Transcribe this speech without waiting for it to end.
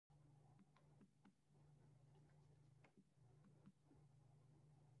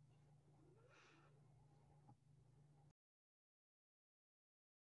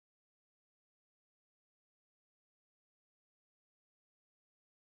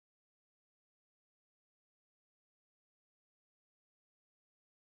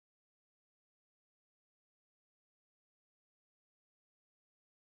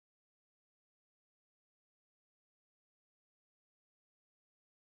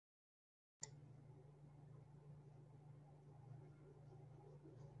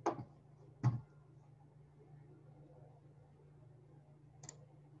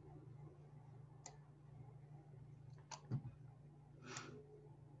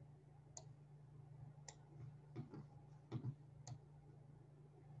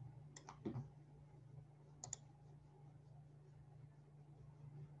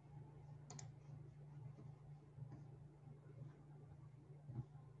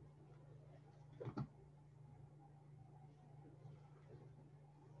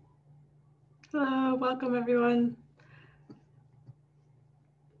Hello, welcome everyone.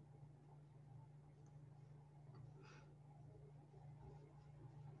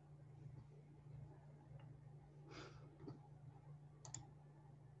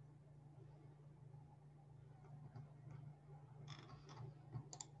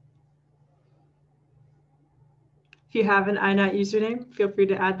 If you have an INAT username, feel free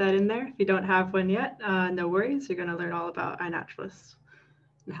to add that in there. If you don't have one yet, no worries. You're going to learn all about iNaturalist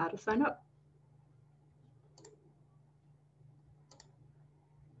and how to sign up.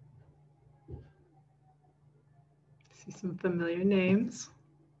 See some familiar names.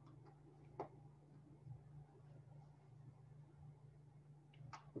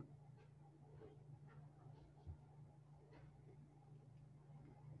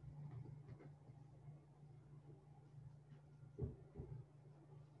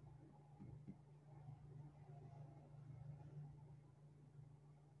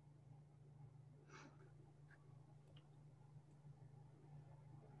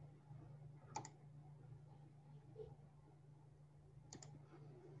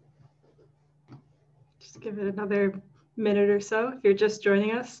 Just give it another minute or so. If you're just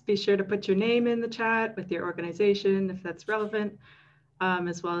joining us, be sure to put your name in the chat with your organization if that's relevant,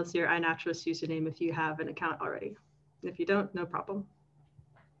 as well as your iNaturalist username if you have an account already. If you don't, no problem.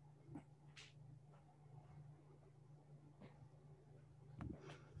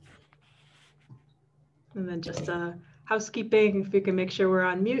 And then just housekeeping, if we can make sure we're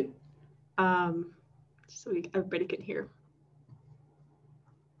on mute, so everybody can hear.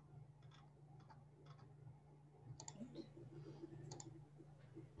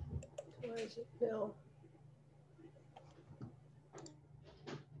 Where is it, Bill?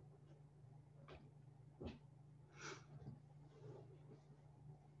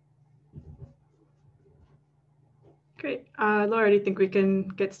 Great. Laura, do you think we can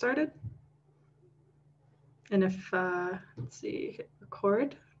get started? And if, let's see, hit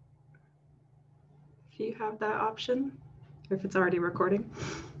record, if you have that option, or if it's already recording.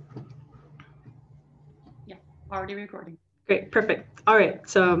 Yeah, already recording. Great, perfect. All right,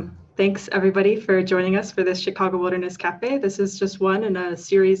 so thanks everybody for joining us for this Chicago Wilderness Cafe. This is just one in a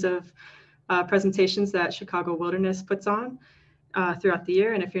series of presentations that Chicago Wilderness puts on throughout the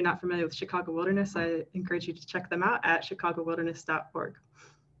year. And if you're not familiar with Chicago Wilderness, I encourage you to check them out at chicagowilderness.org.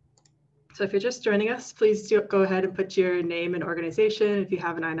 So if you're just joining us, please go ahead and put your name and organization. If you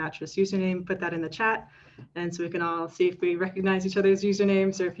have an iNaturalist username, put that in the chat. And so we can all see if we recognize each other's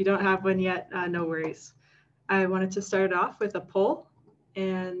usernames, or if you don't have one yet, no worries. I wanted to start off with a poll,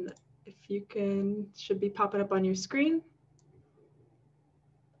 and if you can, should be popping up on your screen.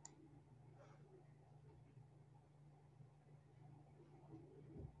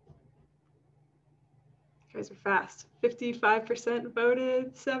 You guys are fast. 55%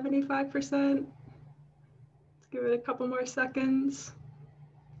 voted, 75%. Let's give it a couple more seconds.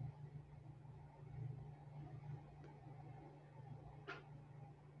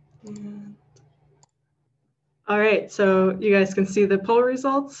 And all right, so you guys can see the poll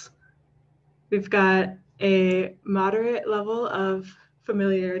results. We've got a moderate level of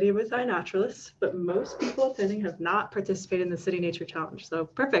familiarity with iNaturalist, but most people attending have not participated in the City Nature Challenge, so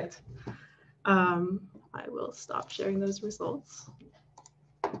perfect. I will stop sharing those results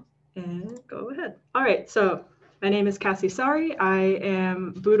and go ahead. All right, so my name is Cassie Sari. I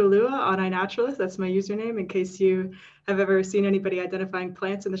am Budalua on iNaturalist. That's my username. In case you have ever seen anybody identifying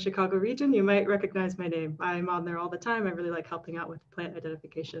plants in the Chicago region, you might recognize my name. I'm on there all the time. I really like helping out with plant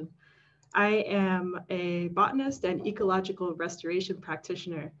identification. I am a botanist and ecological restoration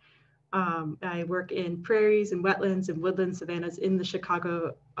practitioner. I work in prairies and wetlands and woodland savannas in the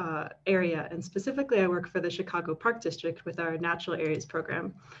Chicago area. And specifically, I work for the Chicago Park District with our Natural Areas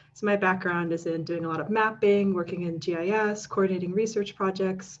program. So my background is in doing a lot of mapping, working in GIS, coordinating research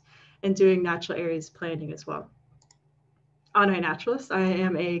projects, and doing natural areas planning as well. On iNaturalist, I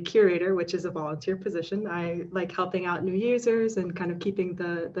am a curator, which is a volunteer position. I like helping out new users and kind of keeping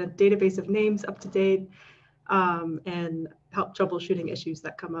the database of names up to date and help troubleshooting issues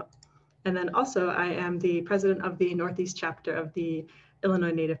that come up. And then also I am the president of the Northeast chapter of the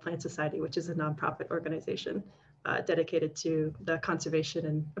Illinois Native Plant Society, which is a nonprofit organization dedicated to the conservation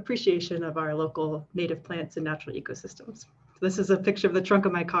and appreciation of our local native plants and natural ecosystems. This is a picture of the trunk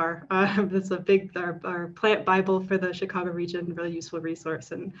of my car. This is a big, our plant Bible for the Chicago region, really useful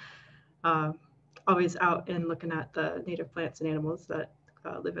resource, and always out and looking at the native plants and animals that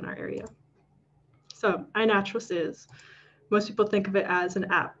live in our area. So iNaturalist is, most people think of it as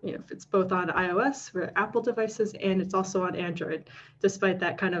an app. You know, it's both on iOS or Apple devices, and it's also on Android. Despite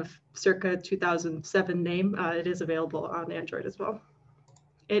that kind of circa 2007 name, it is available on Android as well.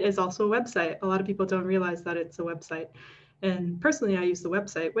 it is also a website. A lot of people don't realize that it's a website. And personally, I use the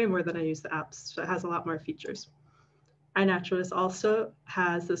website way more than I use the apps, so it has a lot more features. iNaturalist also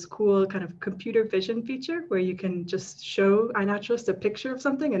has this cool kind of computer vision feature where you can just show iNaturalist a picture of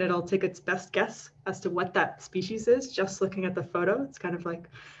something and it'll take its best guess as to what that species is just looking at the photo. It's kind of like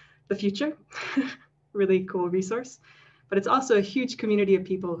the future, really cool resource. But it's also a huge community of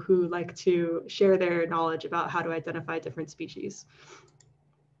people who like to share their knowledge about how to identify different species.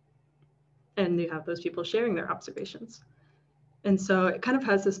 And you have those people sharing their observations. And so it kind of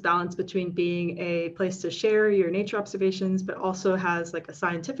has this balance between being a place to share your nature observations, but also has like a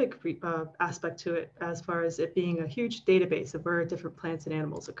scientific aspect to it as far as it being a huge database of where different plants and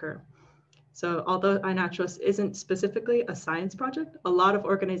animals occur. So although iNaturalist isn't specifically a science project, a lot of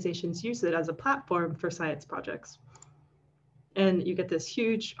organizations use it as a platform for science projects. And you get this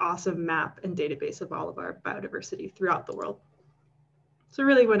huge, awesome map and database of all of our biodiversity throughout the world. So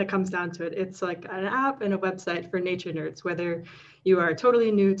really, when it comes down to it, it's like an app and a website for nature nerds, whether you are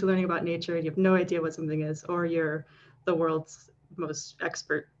totally new to learning about nature and you have no idea what something is, or you're the world's most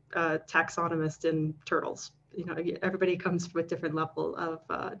expert taxonomist in turtles. You know, everybody comes with different level of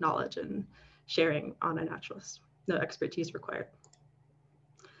knowledge and sharing on iNaturalist. No expertise required.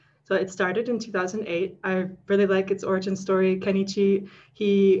 So it started in 2008. I really like its origin story. Kenichi,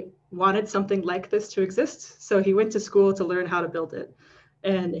 he wanted something like this to exist, so he went to school to learn how to build it.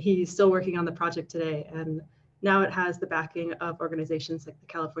 And he's still working on the project today. And now it has the backing of organizations like the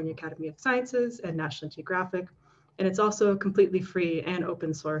California Academy of Sciences and National Geographic. And it's also completely free and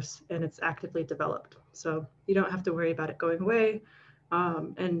open source, and it's actively developed. So you don't have to worry about it going away,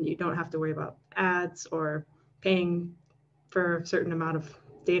 and you don't have to worry about ads or paying for a certain amount of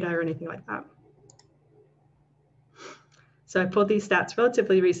data or anything like that. So I pulled these stats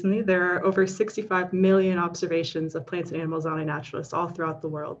relatively recently. There are over 65 million observations of plants and animals on iNaturalist all throughout the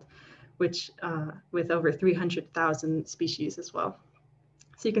world, which with over 300,000 species as well.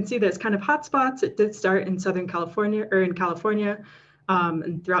 So you can see there's kind of hotspots. It did start in Southern California or in California,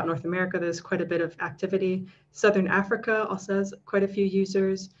 and throughout North America, there's quite a bit of activity. Southern Africa also has quite a few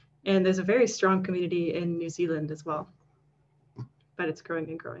users, and there's a very strong community in New Zealand as well. But it's growing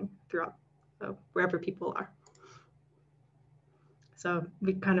and growing throughout wherever people are. So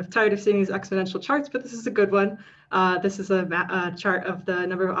we kind of tired of seeing these exponential charts, but this is a good one. This is a chart of the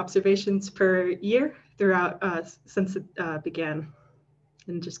number of observations per year throughout since it began,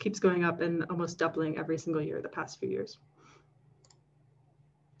 and just keeps going up and almost doubling every single year the past few years.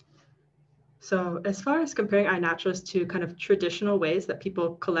 So as far as comparing iNaturalist to kind of traditional ways that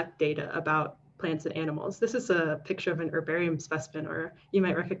people collect data about plants and animals, this is a picture of an herbarium specimen, or you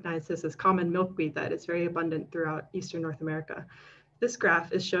might recognize this as common milkweed that is very abundant throughout Eastern North America. This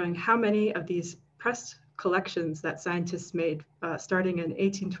graph is showing how many of these pressed collections that scientists made starting in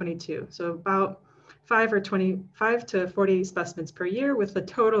 1822. So about 5 to 40 specimens per year, with a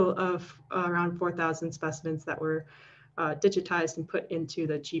total of around 4,000 specimens that were digitized and put into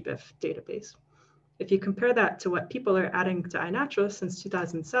the GBIF database. If you compare that to what people are adding to iNaturalist since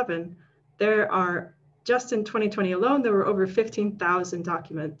 2007, there are, just in 2020 alone, there were over 15,000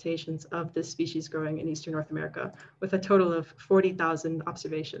 documentations of this species growing in Eastern North America, with a total of 40,000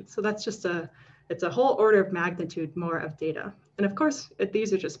 observations. So that's just it's a whole order of magnitude more of data. And of course,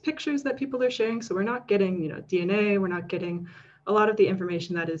 these are just pictures that people are sharing. So we're not getting, DNA, we're not getting a lot of the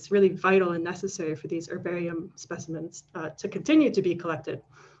information that is really vital and necessary for these herbarium specimens to continue to be collected.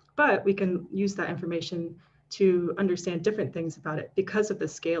 But we can use that information to understand different things about it because of the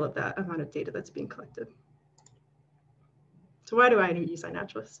scale of that amount of data that's being collected. So why do I use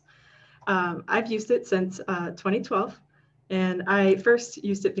iNaturalist? I've used it since 2012. And I first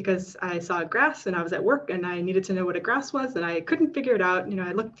used it because I saw grass and I was at work and I needed to know what a grass was and I couldn't figure it out.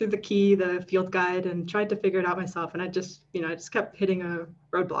 I looked through the field guide and tried to figure it out myself. And I just kept hitting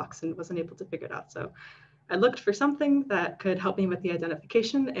roadblocks and wasn't able to figure it out. So I looked for something that could help me with the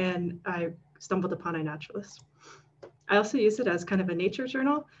identification, and I stumbled upon iNaturalist. I also use it as kind of a nature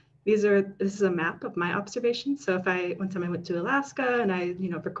journal. This is a map of my observations. So one time I went to Alaska and I,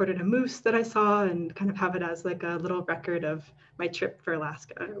 recorded a moose that I saw and kind of have it as like a little record of my trip for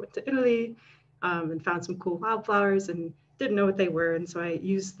Alaska. I went to Italy and found some cool wildflowers and didn't know what they were. And so I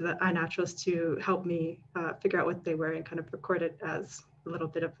used the iNaturalist to help me figure out what they were and kind of record it as a little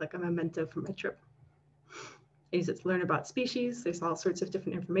bit of like a memento from my trip. I use it to learn about species. There's all sorts of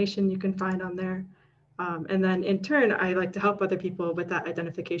different information you can find on there. And then in turn, I like to help other people with that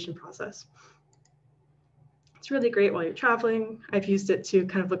identification process. It's really great while you're traveling. I've used it to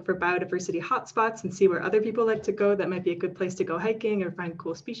kind of look for biodiversity hotspots and see where other people like to go. That might be a good place to go hiking or find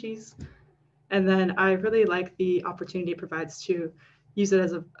cool species. And then I really like the opportunity it provides to use it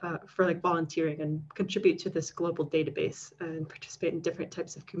as for like volunteering and contribute to this global database and participate in different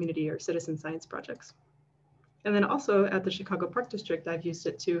types of community or citizen science projects. And then also at the Chicago Park District, I've used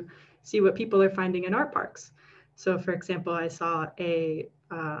it to see what people are finding in our parks. So for example, I saw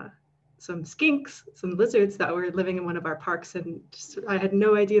some skinks, some lizards that were living in one of our parks, and I had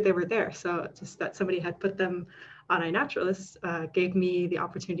no idea they were there. So just that somebody had put them on iNaturalist gave me the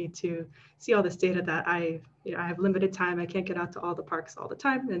opportunity to see all this data that I have limited time. I can't get out to all the parks all the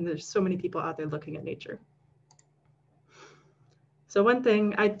time, and there's so many people out there looking at nature. So one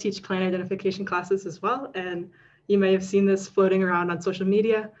thing, I teach plant identification classes as well, and you may have seen this floating around on social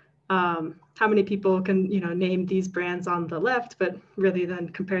media. How many people can name these brands on the left, but really then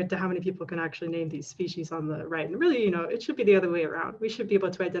compared to how many people can actually name these species on the right. And really, it should be the other way around. We should be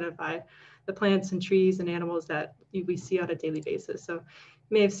able to identify the plants and trees and animals that we see on a daily basis. So you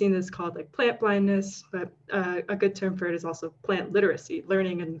may have seen this called like plant blindness, but a good term for it is also plant literacy,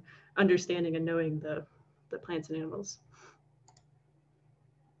 learning and understanding and knowing the plants and animals.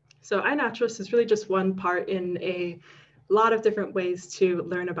 So iNaturalist is really just one part in a lot of different ways to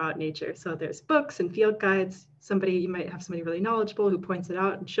learn about nature. So there's books and field guides. You might have somebody really knowledgeable who points it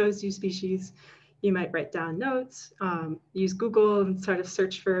out and shows you species. You might write down notes, use Google and sort of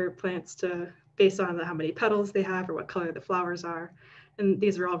search for plants based on how many petals they have or what color the flowers are. And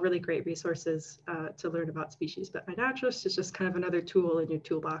these are all really great resources to learn about species. But iNaturalist is just kind of another tool in your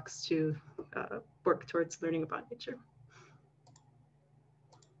toolbox to work towards learning about nature.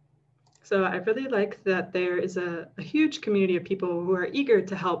 So I really like that there is a huge community of people who are eager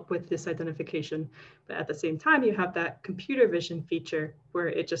to help with this identification. But at the same time, you have that computer vision feature where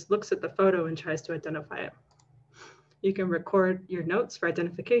it just looks at the photo and tries to identify it. You can record your notes for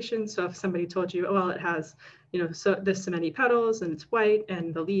identification. So if somebody told you, oh, well, it has, so many petals and it's white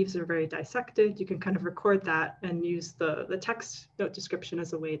and the leaves are very dissected, you can kind of record that and use the text note description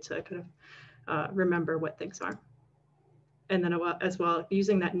as a way to kind of remember what things are. And then as well,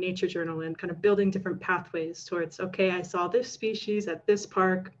 using that nature journal and kind of building different pathways towards, okay, I saw this species at this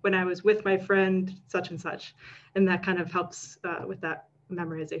park when I was with my friend, such and such. And that kind of helps with that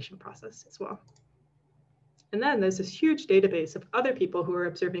memorization process as well. And then there's this huge database of other people who are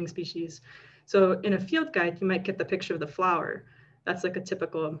observing species. So in a field guide, you might get the picture of the flower. That's like a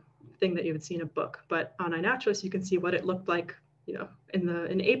typical thing that you would see in a book. But on iNaturalist, you can see what it looked like,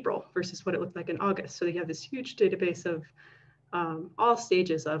 in April versus what it looked like in August. So you have this huge database of all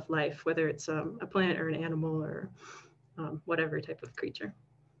stages of life, whether it's a plant or an animal or whatever type of creature.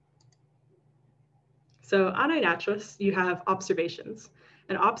 So on iNaturalist, you have observations.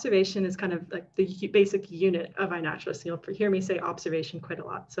 And observation is kind of like the basic unit of iNaturalist. You'll hear me say observation quite a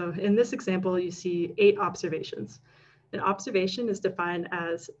lot. So in this example, you see 8 observations. An observation is defined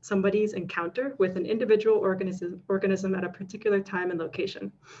as somebody's encounter with an individual organism at a particular time and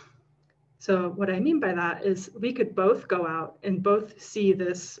location. So what I mean by that is we could both go out and both see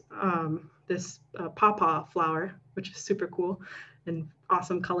this pawpaw flower, which is super cool and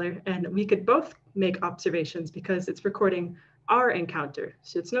awesome color. And we could both make observations because it's recording our encounter.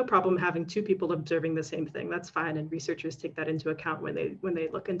 So it's no problem having 2 people observing the same thing. That's fine. And researchers take that into account when they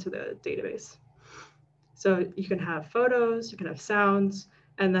look into the database. So you can have photos, you can have sounds,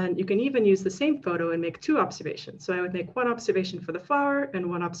 and then you can even use the same photo and make 2 observations. So I would make 1 observation for the flower and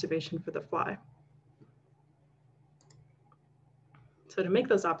 1 observation for the fly. So to make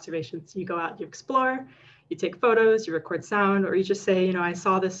those observations, you go out, you explore, you take photos, you record sound, or you just say, I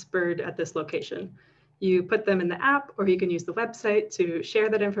saw this bird at this location. You put them in the app, or you can use the website to share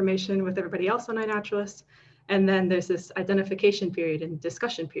that information with everybody else on iNaturalist. And then there's this identification period and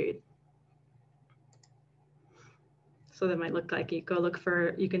discussion period. So that might look like you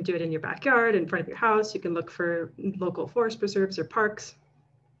can do it in your backyard, in front of your house. You can look for local forest preserves or parks,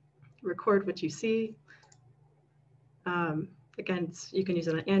 record what you see. Again, you can use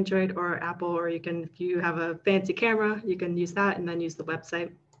it on Android or Apple, or if you have a fancy camera, you can use that and then use the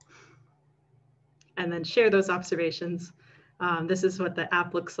website. And then share those observations. This is what the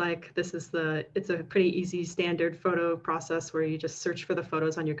app looks like. It's a pretty easy standard photo process where you just search for the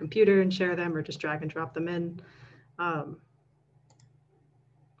photos on your computer and share them, or just drag and drop them in. And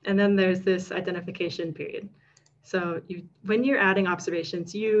then there's this identification period. So when you're adding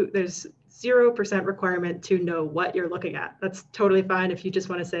observations, there's 0% requirement to know what you're looking at. That's totally fine if you just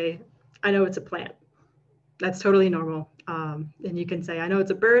want to say, I know it's a plant. That's totally normal. And you can say, I know it's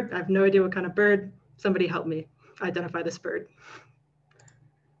a bird. I have no idea what kind of bird. Somebody help me identify this bird.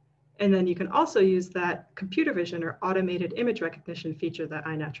 And then you can also use that computer vision or automated image recognition feature that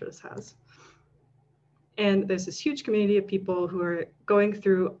iNaturalist has. And there's this huge community of people who are going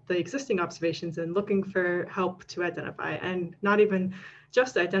through the existing observations and looking for help to identify, and not even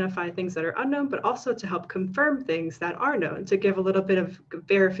just identify things that are unknown, but also to help confirm things that are known, to give a little bit of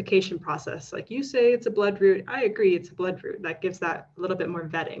verification process. Like, you say it's a bloodroot, I agree it's a bloodroot. That gives that a little bit more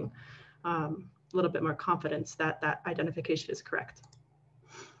vetting, a little bit more confidence that that identification is correct.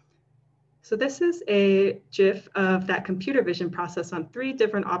 So this is a GIF of that computer vision process on 3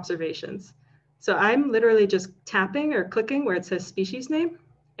 different observations. So I'm literally just tapping or clicking where it says species name,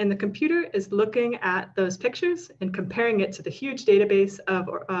 and the computer is looking at those pictures and comparing it to the huge database of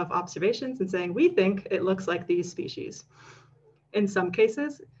observations and saying, we think it looks like these species. In some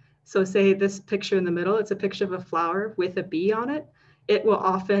cases, so say this picture in the middle, it's a picture of a flower with a bee on it. It will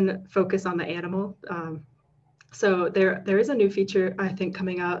often focus on the animal. So there is a new feature, I think,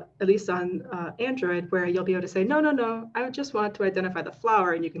 coming out, at least on Android, where you'll be able to say, no, I just want to identify the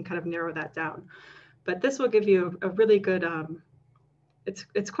flower, and you can kind of narrow that down. But this will give you a really good,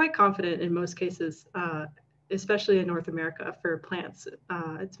 it's quite confident in most cases, especially in North America for plants.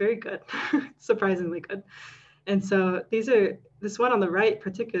 It's very good, surprisingly good. And so this one on the right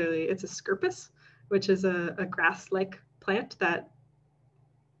particularly, it's a scirpus, which is a grass-like plant that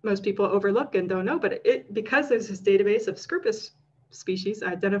most people overlook and don't know, but because there's this database of scirpus species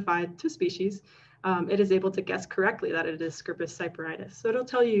identified to species, it is able to guess correctly that it is Scirpus cyprinus. So it'll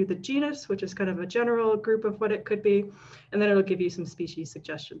tell you the genus, which is kind of a general group of what it could be, and then it'll give you some species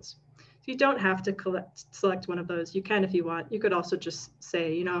suggestions. So you don't have to select one of those. You can if you want. You could also just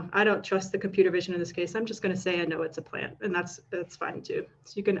say, I don't trust the computer vision in this case. I'm just going to say I know it's a plant, and that's fine too.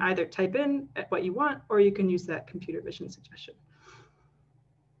 So you can either type in what you want, or you can use that computer vision suggestion.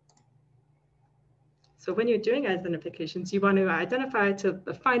 So when you're doing identifications, you want to identify to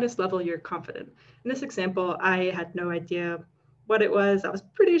the finest level you're confident. In this example, I had no idea what it was. I was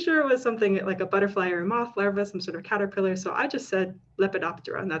pretty sure it was something like a butterfly or a moth larva, some sort of caterpillar. So I just said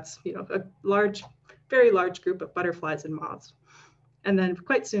Lepidoptera, and that's a very large group of butterflies and moths. And then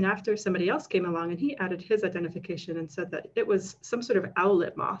quite soon after, somebody else came along and he added his identification and said that it was some sort of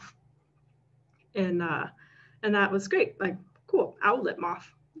owlet moth. And that was great, like, cool, owlet moth.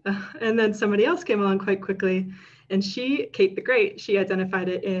 And then somebody else came along quite quickly, and Kate the Great, she identified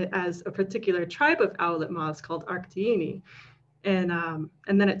it as a particular tribe of owlet moths called Arctiini. And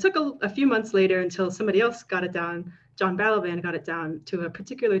then it took a few months later until somebody else got it down, John Balaban got it down to a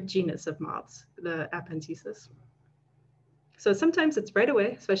particular genus of moths, the Appenthesis. So sometimes it's right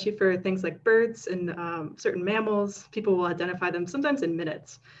away, especially for things like birds and certain mammals. People will identify them sometimes in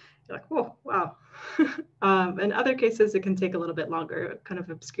minutes. You're like, whoa, wow. In other cases, it can take a little bit longer, kind of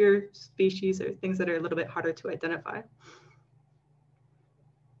obscure species or things that are a little bit harder to identify.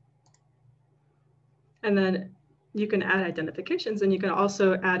 And then you can add identifications, and you can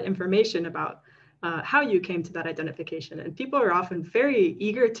also add information about how you came to that identification. And people are often very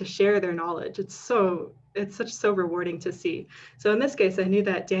eager to share their knowledge. It's so rewarding to see. So in this case, I knew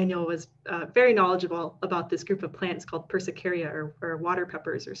that Daniel was very knowledgeable about this group of plants called Persicaria, or water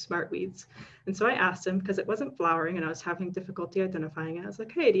peppers or smartweeds. And so I asked him, because it wasn't flowering and I was having difficulty identifying it. I was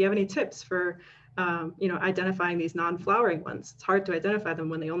like, hey, do you have any tips for identifying these non-flowering ones? It's hard to identify them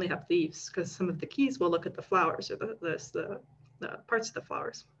when they only have leaves, because some of the keys will look at the flowers or the parts of the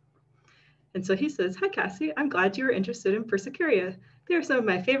flowers. And so he says, hi, Cassie, I'm glad you were interested in Persicaria. They are some of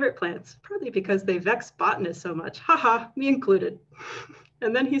my favorite plants, partly because they vex botanists so much. Haha, me included.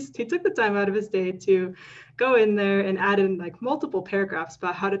 And then he took the time out of his day to go in there and add in like multiple paragraphs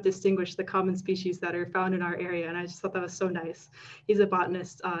about how to distinguish the common species that are found in our area. And I just thought that was so nice. He's a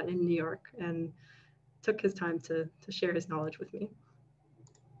botanist in New York and took his time to share his knowledge with me.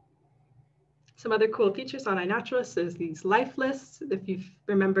 Some other cool features on iNaturalist is these life lists. If you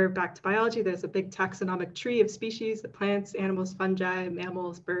remember back to biology, there's a big taxonomic tree of species, the plants, animals, fungi,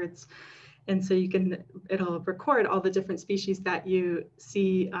 mammals, birds. And so it'll record all the different species that you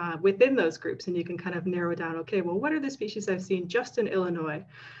see within those groups. And you can kind of narrow down, okay, well, what are the species I've seen just in Illinois?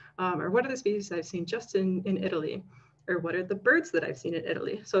 Or what are the species I've seen just in Italy? Or what are the birds that I've seen in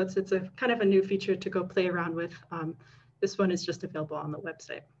Italy? So it's a kind of a new feature to go play around with. This one is just available on the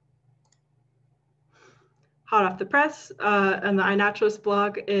website. Hot off the press on the iNaturalist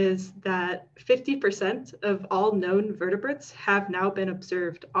blog is that 50% of all known vertebrates have now been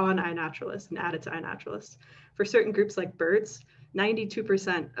observed on iNaturalist and added to iNaturalist. For certain groups like birds,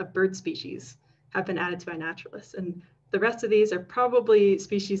 92% of bird species have been added to iNaturalist. And the rest of these are probably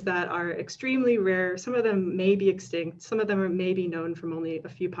species that are extremely rare. Some of them may be extinct. Some of them are maybe known from only a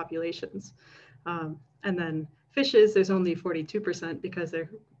few populations. And then fishes, there's only 42% because they're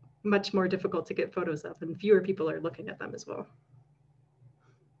much more difficult to get photos of, and fewer people are looking at them as well.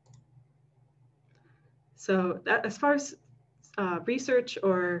 So that, as far as research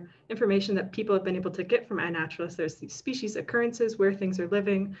or information that people have been able to get from iNaturalist, there's these species occurrences, where things are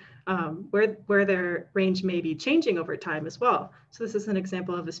living, where their range may be changing over time as well. So this is an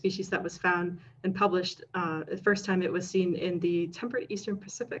example of a species that was found and published. The first time it was seen in the temperate Eastern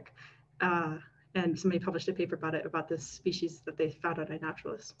Pacific. And somebody published a paper about it, about this species that they found on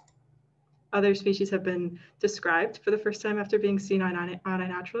iNaturalist. Other species have been described for the first time after being seen on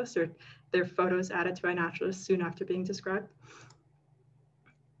iNaturalist, or their photos added to iNaturalist soon after being described.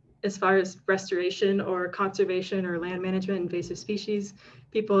 As far as restoration or conservation or land management invasive species,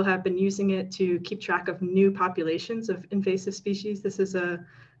 people have been using it to keep track of new populations of invasive species. This is a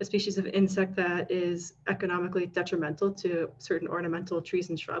species of insect that is economically detrimental to certain ornamental trees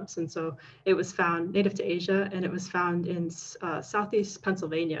and shrubs. And so it was found native to Asia, and it was found in southeast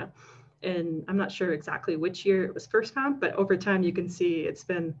Pennsylvania. And I'm not sure exactly which year it was first found, but over time you can see it's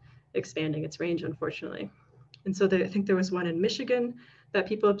been expanding its range, unfortunately. And so I think there was one in Michigan that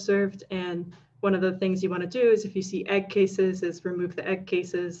people observed. And one of the things you want to do is, if you see egg cases, is remove the egg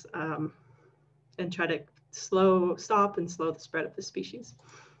cases and try to stop and slow the spread of the species.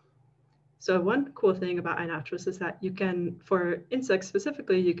 So one cool thing about iNaturalist is that you can, for insects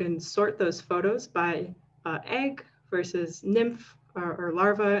specifically, you can sort those photos by egg versus nymph or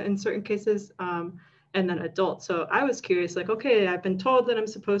larva in certain cases, and then adult. So I was curious, like, okay, I've been told that I'm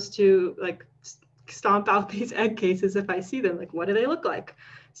supposed to like stomp out these egg cases if I see them, like what do they look like?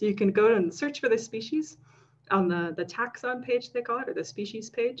 So you can go and search for the species on the taxon page, they call it, or the species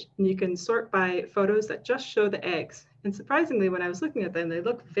page, and you can sort by photos that just show the eggs. And surprisingly, when I was looking at them, they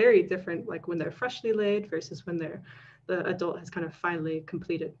look very different, like when they're freshly laid versus when the adult has kind of finally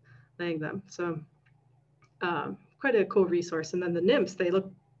completed laying them. So quite a cool resource. And then the nymphs, they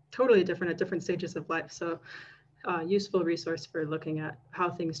look totally different at different stages of life. So useful resource for looking at how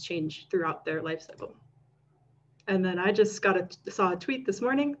things change throughout their life cycle. And then I just saw a tweet this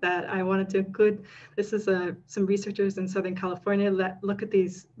morning that I wanted to include. This is some researchers in Southern California that look at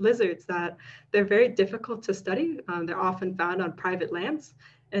these lizards that they're very difficult to study. They're often found on private lands.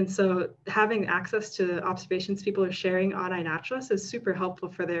 And so having access to observations people are sharing on iNaturalist is super helpful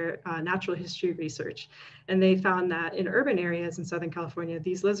for their natural history research. And they found that in urban areas in Southern California,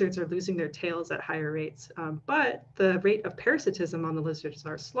 these lizards are losing their tails at higher rates, but the rate of parasitism on the lizards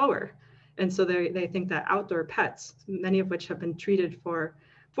are slower. And so they think that outdoor pets, many of which have been treated for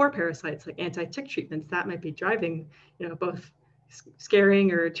parasites, like anti-tick treatments, that might be driving, both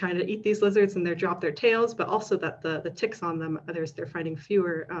scaring or trying to eat these lizards and they drop their tails, but also that the ticks on them, they're finding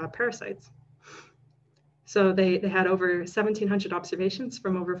fewer parasites. So they had over 1,700 observations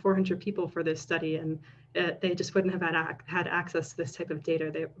from over 400 people for this study, and they just wouldn't have had access to this type of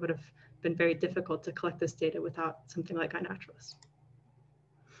data. They would have been very difficult to collect this data without something like iNaturalist.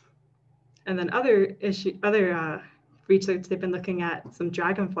 And then other research, they've been looking at some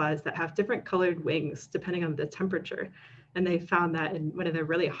dragonflies that have different colored wings depending on the temperature. And they found that when they're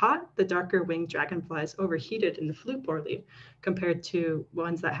really hot, the darker winged dragonflies overheated and flew poorly compared to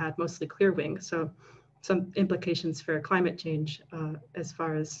ones that had mostly clear wings. So some implications for climate change as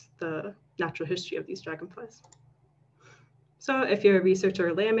far as the natural history of these dragonflies. So if you're a researcher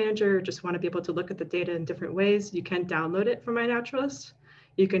or land manager, or just want to be able to look at the data in different ways, you can download it from iNaturalist.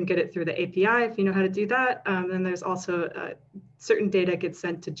 You can get it through the API if you know how to do that. And there's also certain data gets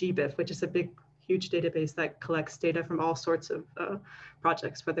sent to GBIF, which is a huge database that collects data from all sorts of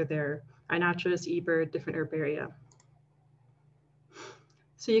projects, whether they're iNaturalist, eBird, different herbaria.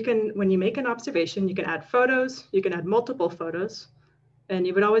 So you can, when you make an observation, you can add photos, you can add multiple photos, and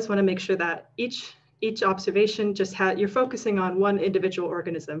you would always want to make sure that each observation you're focusing on one individual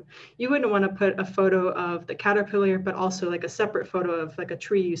organism. You wouldn't want to put a photo of the caterpillar, but also like a separate photo of like a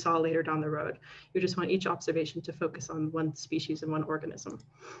tree you saw later down the road. You just want each observation to focus on one species and one organism.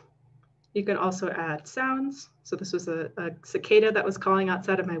 You can also add sounds. So this was a cicada that was calling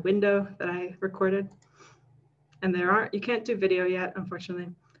outside of my window that I recorded. And you can't do video yet, unfortunately.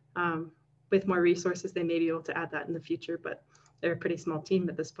 With more resources, they may be able to add that in the future, but they're a pretty small team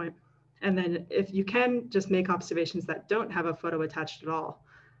at this point. And then if you can just make observations that don't have a photo attached at all.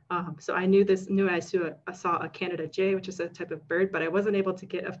 So I saw a Canada jay, which is a type of bird, but I wasn't able to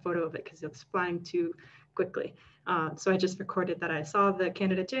get a photo of it because it was flying too quickly. So I just recorded that I saw the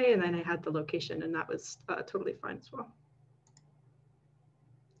Canada jay and then I had the location, and that was totally fine as well.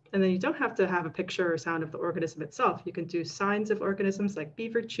 And then you don't have to have a picture or sound of the organism itself. You can do signs of organisms like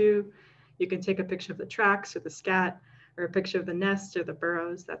beaver chew. You can take a picture of the tracks or the scat, or a picture of the nest or the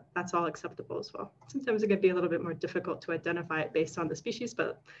burrows. That's all acceptable as well. Sometimes it can be a little bit more difficult to identify it based on the species,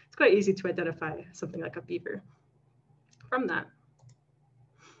 but it's quite easy to identify something like a beaver from that.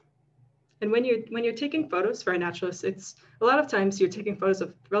 And when you're taking photos for iNaturalist, it's a lot of times you're taking photos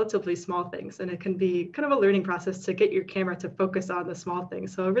of relatively small things, and it can be kind of a learning process to get your camera to focus on the small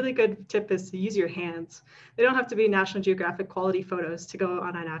things. So a really good tip is to use your hands. They don't have to be National Geographic quality photos to go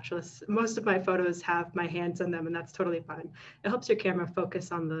on iNaturalist. Most of my photos have my hands in them, and that's totally fine. It helps your camera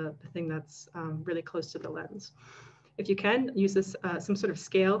focus on the thing that's really close to the lens. If you can, use this some sort of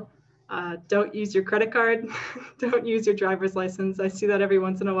scale. Don't use your credit card. Don't use your driver's license. I see that every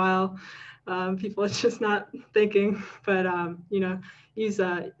once in a while. People are just not thinking, but use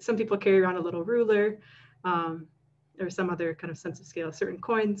some people carry around a little ruler or some other kind of sense of scale, certain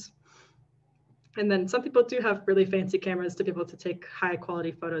coins. And then some people do have really fancy cameras to be able to take high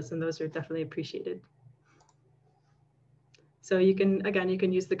quality photos, and those are definitely appreciated. So you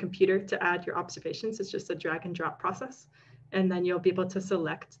can use the computer to add your observations. It's just a drag and drop process. And then you'll be able to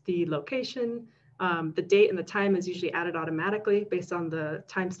select the location. The date and the time is usually added automatically based on the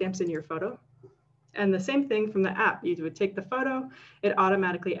timestamps in your photo. And the same thing from the app. You would take the photo, it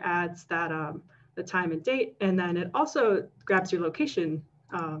automatically adds that the time and date, and then it also grabs your location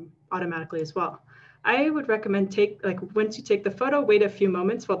automatically as well. I would recommend once you take the photo, wait a few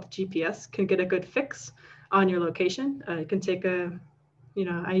moments while the GPS can get a good fix on your location. It can take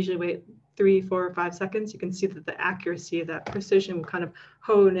I usually wait 3, 4, 5 seconds. You can see that the accuracy, that precision will kind of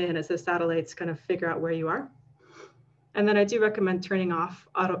hone in as the satellites kind of figure out where you are. And then I do recommend turning off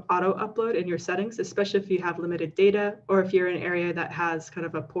auto upload in your settings, especially if you have limited data or if you're in an area that has kind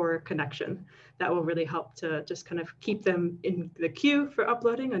of a poor connection. That will really help to just kind of keep them in the queue for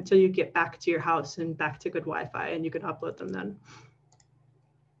uploading until you get back to your house and back to good Wi-Fi, and you can upload them then.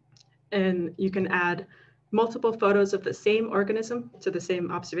 And you can add multiple photos of the same organism to the same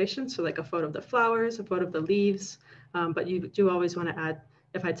observation. So like a photo of the flowers, a photo of the leaves, but you do always want to add,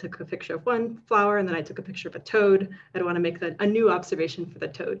 if I took a picture of one flower and then I took a picture of a toad, I'd want to make that a new observation for the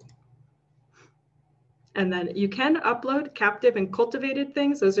toad. And then you can upload captive and cultivated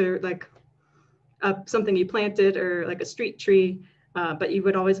things. Those are like something you planted or like a street tree, but you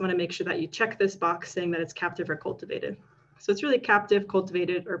would always want to make sure that you check this box saying that it's captive or cultivated. So it's really captive,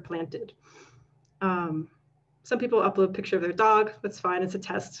 cultivated, or planted. Some people upload a picture of their dog. That's fine. It's a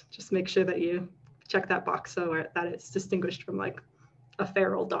test. Just make sure that you check that box so that it's distinguished from like a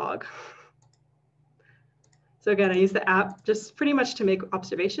feral dog. So again, I use the app just pretty much to make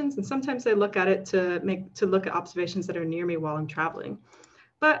observations, and sometimes I look at it to look at observations that are near me while I'm traveling.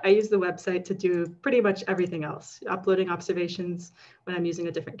 But I use the website to do pretty much everything else. Uploading observations when I'm using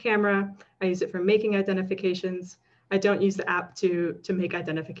a different camera. I use it for making identifications. I don't use the app to make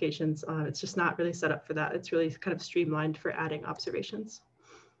identifications. It's just not really set up for that. It's really kind of streamlined for adding observations.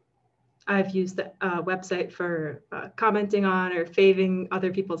 I've used the website for commenting on or faving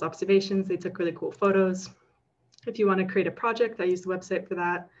other people's observations. They took really cool photos. If you want to create a project, I use the website for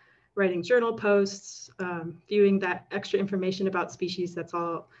that. Writing journal posts, viewing that extra information about species, that's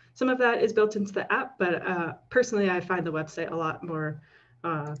all. Some of that is built into the app, but personally, I find the website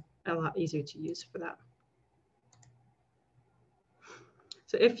a lot easier to use for that.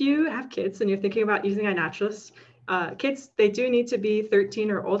 So if you have kids and you're thinking about using iNaturalist, kids, they do need to be 13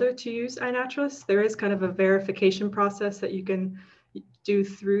 or older to use iNaturalist. There is kind of a verification process that you can do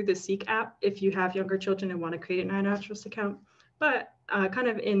through the Seek app if you have younger children and want to create an iNaturalist account. But a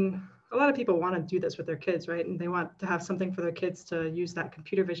lot of people want to do this with their kids, right? And they want to have something for their kids to use that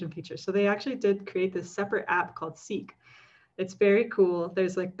computer vision feature. So they actually did create this separate app called Seek. It's very cool.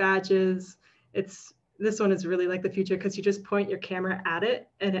 There's like badges. This one is really like the future because you just point your camera at it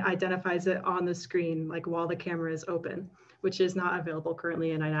and it identifies it on the screen like while the camera is open, which is not available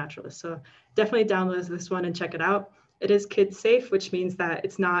currently in iNaturalist. So definitely download this one and check it out. It is kid safe, which means that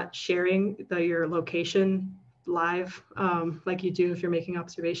it's not sharing your location live like you do if you're making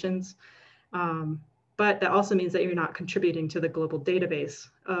observations. But that also means that you're not contributing to the global database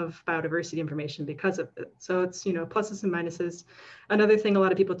of biodiversity information because of it. So it's, pluses and minuses. Another thing a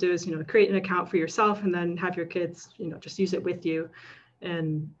lot of people do is, create an account for yourself and then have your kids, just use it with you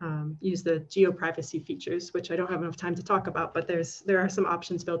and use the geo-privacy features, which I don't have enough time to talk about, but there are some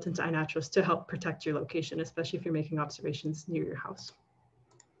options built into iNaturalist to help protect your location, especially if you're making observations near your house.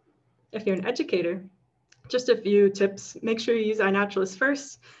 If you're an educator, just a few tips. Make sure you use iNaturalist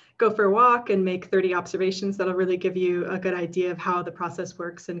first. Go for a walk and make 30 observations. That'll really give you a good idea of how the process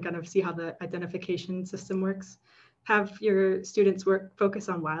works and kind of see how the identification system works. Have your students focus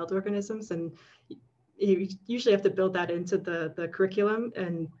on wild organisms, and you usually have to build that into the curriculum,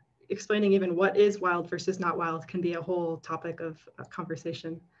 and explaining even what is wild versus not wild can be a whole topic of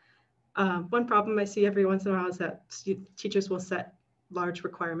conversation. One problem I see every once in a while is that teachers will set large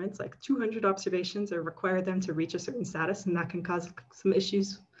requirements, like 200 observations, or require them to reach a certain status, and that can cause some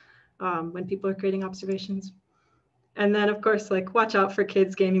issues when people are creating observations. And then, of course, like watch out for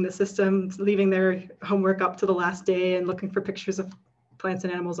kids gaming the system, leaving their homework up to the last day and looking for pictures of plants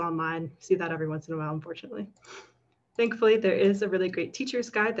and animals online. See that every once in a while, unfortunately. Thankfully, there is a really great teacher's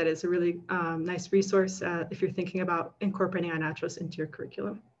guide that is a really nice resource if you're thinking about incorporating iNaturalist into your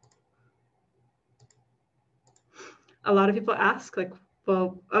curriculum. A lot of people ask, like,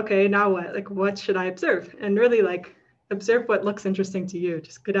 well, okay, now what? Like, what should I observe? And really, like, observe what looks interesting to you.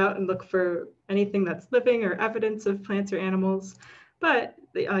 Just get out and look for anything that's living or evidence of plants or animals. But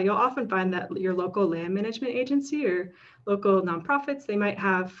you'll often find that your local land management agency or local nonprofits, they might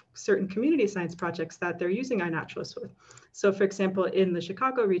have certain community science projects that they're using iNaturalist with. So for example, in the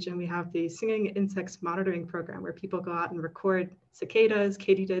Chicago region, we have the Singing Insects Monitoring Program where people go out and record cicadas,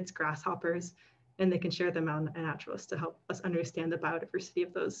 katydids, grasshoppers, and they can share them on iNaturalist to help us understand the biodiversity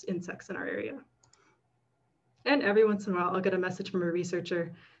of those insects in our area. And every once in a while, I'll get a message from a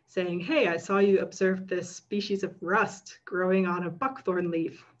researcher saying, hey, I saw you observe this species of rust growing on a buckthorn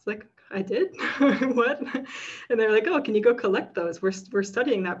leaf. It's like, I did? What? And they're like, oh, can you go collect those? We're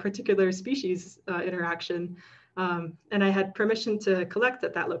studying that particular species interaction. And I had permission to collect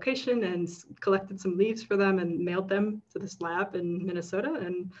at that location and collected some leaves for them and mailed them to this lab in Minnesota.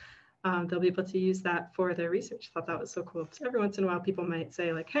 And they'll be able to use that for their research. I thought that was so cool. So every once in a while, people might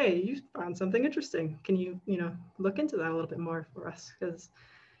say like, hey, you found something interesting. Can you, look into that a little bit more for us? Because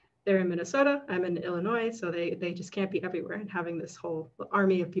they're in Minnesota, I'm in Illinois, so they just can't be everywhere. And having this whole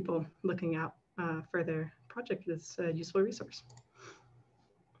army of people looking out for their project is a useful resource.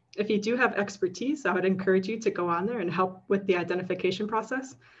 If you do have expertise, I would encourage you to go on there and help with the identification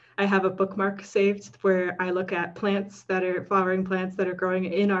process. I have a bookmark saved where I look at plants that are flowering plants that are growing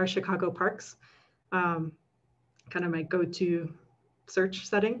in our Chicago parks, kind of my go-to search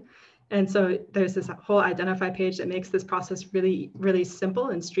setting. And so there's this whole identify page that makes this process really, really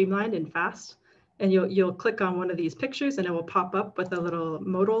simple and streamlined and fast. And you'll click on one of these pictures and it will pop up with a little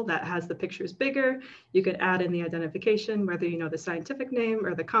modal that has the pictures bigger. You could add in the identification, whether you know the scientific name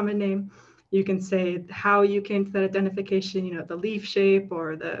or the common name. You can say how you came to that identification, the leaf shape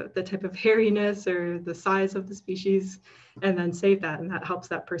or the type of hairiness or the size of the species, and then save that. And that helps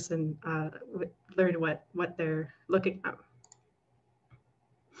that person learn what they're looking at.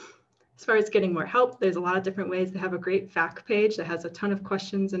 As far as getting more help, there's a lot of different ways. They have a great fact page that has a ton of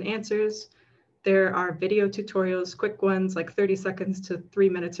questions and answers. There are video tutorials, quick ones, like 30 seconds to 3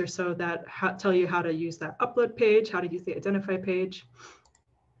 minutes or so that tell you how to use that upload page, how to use the identify page.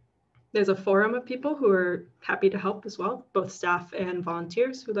 There's a forum of people who are happy to help as well, both staff and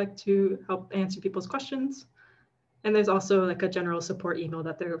volunteers who like to help answer people's questions. And there's also like a general support email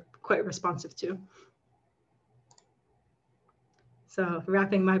that they're quite responsive to. So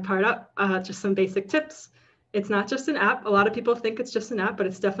wrapping my part up, just some basic tips. It's not just an app. A lot of people think it's just an app, but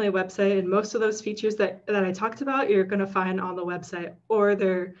it's definitely a website. And most of those features that I talked about, you're going to find on the website, or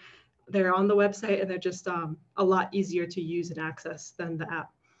they're on the website and they're just a lot easier to use and access than the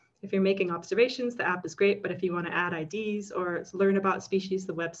app. If you're making observations, the app is great, but if you want to add IDs or learn about species,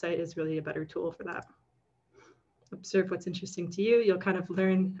 the website is really a better tool for that. Observe what's interesting to you. You'll kind of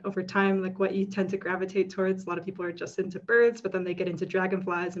learn over time like what you tend to gravitate towards. A lot of people are just into birds, but then they get into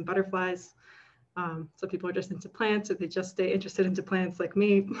dragonflies and butterflies. Some people are just into plants, or they just stay interested into plants like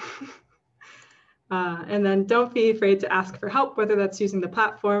me. And then don't be afraid to ask for help, whether that's using the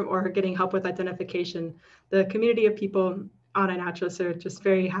platform or getting help with identification. The community of people on iNaturalist are just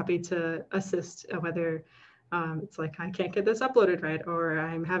very happy to assist, whether it's like, I can't get this uploaded right, or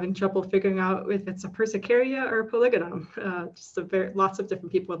I'm having trouble figuring out if it's a persicaria or a polygonum. Just lots of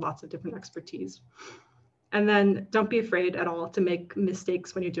different people with lots of different expertise. And then don't be afraid at all to make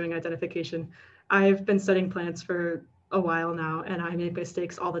mistakes when you're doing identification. I've been studying plants for a while now, and I make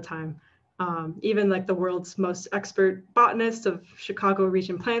mistakes all the time. Even like the world's most expert botanist of Chicago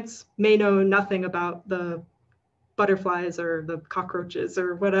region plants may know nothing about the butterflies or the cockroaches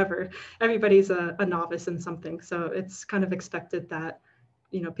or whatever. Everybody's a novice in something. So it's kind of expected that,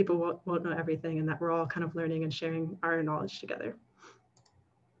 people won't know everything, and that we're all kind of learning and sharing our knowledge together.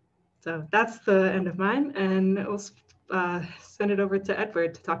 So that's the end of mine, and we'll send it over to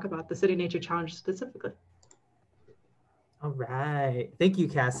Edward to talk about the City Nature Challenge specifically. All right, thank you,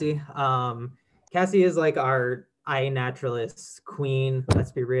 Cassie. Cassie is like our iNaturalist queen.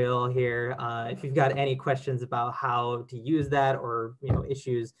 Let's be real here. If you've got any questions about how to use that or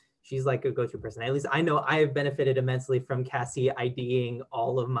issues, she's like a go-to person. At least I know I have benefited immensely from Cassie IDing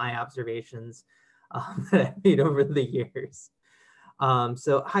all of my observations that I've made over the years.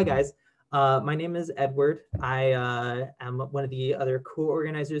 So hi guys, my name is Edward. I am one of the other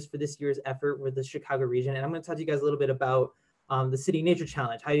co-organizers for this year's effort with the Chicago region, and I'm going to talk to you guys a little bit about the City Nature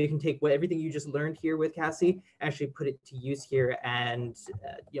Challenge, how you can take everything you just learned here with Cassie, actually put it to use here, and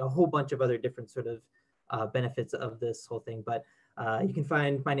a whole bunch of other different sort of benefits of this whole thing. But you can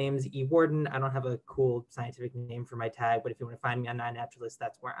find my name's E. Warden. I don't have a cool scientific name for my tag, but if you want to find me on iNaturalist,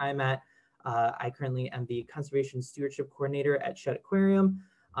 that's where I'm at. I currently am the Conservation Stewardship Coordinator at Shedd Aquarium,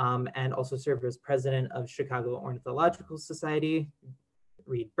 and also serve as president of Chicago Ornithological Society,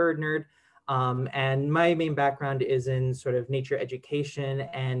 read Bird Nerd. And my main background is in sort of nature education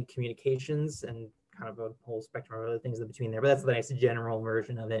and communications, and kind of a whole spectrum of other things in between there, but that's the nice general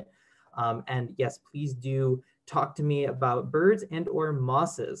version of it. And yes, please do talk to me about birds and or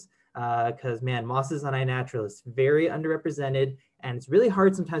mosses, because man, mosses on iNaturalist, very underrepresented, and it's really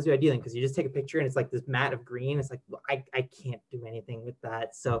hard sometimes to do dealing because you just take a picture and it's like this mat of green. It's like, well, I can't do anything with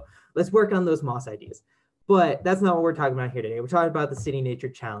that. So let's work on those moss ideas. But that's not what we're talking about here today. We're talking about the City Nature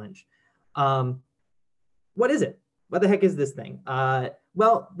Challenge. What is it? What the heck is this thing?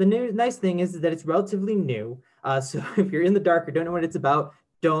 Well, the nice thing is that it's relatively new. So if you're in the dark or don't know what it's about,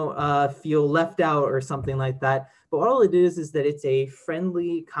 don't feel left out or something like that. But all it is that it's a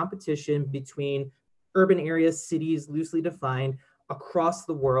friendly competition between urban areas, cities loosely defined, across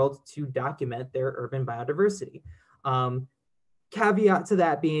the world to document their urban biodiversity. Caveat to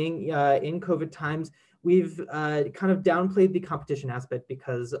that being, in COVID times, we've kind of downplayed the competition aspect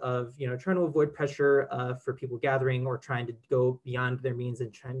because of trying to avoid pressure for people gathering or trying to go beyond their means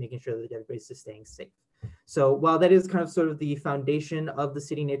and making sure that everybody's just staying safe. So while that is kind of sort of the foundation of the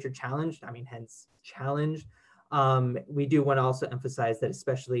City Nature Challenge, I mean, hence challenge, we do want to also emphasize that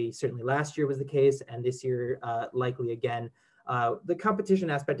certainly last year was the case, and this year likely again, the competition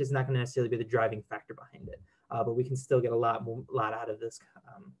aspect is not going to necessarily be the driving factor behind it, but we can still get a lot out of this,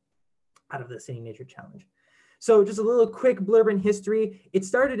 out of the City Nature Challenge. So just a little quick blurb in history. It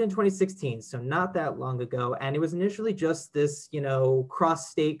started in 2016, so not that long ago. And it was initially just this,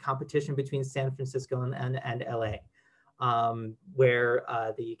 cross-state competition between San Francisco and LA, where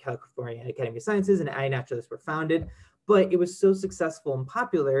the California Academy of Sciences and iNaturalist were founded. But it was so successful and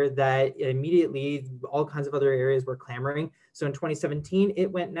popular that immediately all kinds of other areas were clamoring. So in 2017,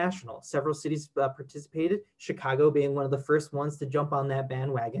 it went national. Several cities participated, Chicago being one of the first ones to jump on that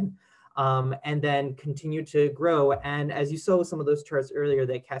bandwagon. And then continue to grow. And as you saw with some of those charts earlier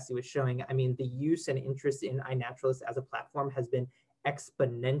that Cassie was showing, I mean, the use and interest in iNaturalist as a platform has been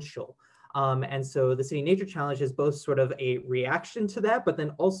exponential. And so the City Nature Challenge is both sort of a reaction to that, but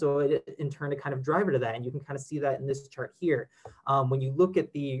then also in turn a kind of driver to that. And you can kind of see that in this chart here. When you look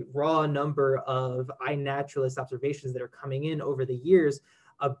at the raw number of iNaturalist observations that are coming in over the years,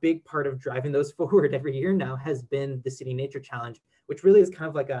 a big part of driving those forward every year now has been the City Nature Challenge, which really is kind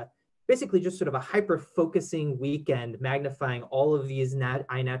of like basically just sort of a hyper-focusing weekend, magnifying all of these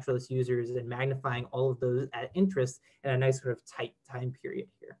iNaturalist users and magnifying all of those interests in a nice sort of tight time period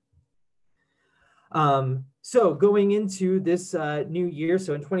here. So going into this new year,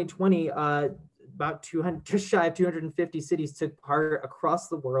 so in 2020, about 200, just shy of 250 cities took part across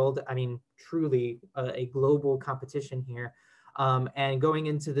the world. I mean, truly a global competition here. And going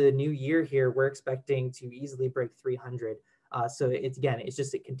into the new year here, we're expecting to easily break 300. So it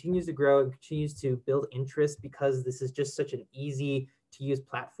continues to grow and continues to build interest because this is just such an easy to use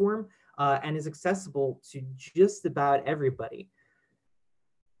platform and is accessible to just about everybody.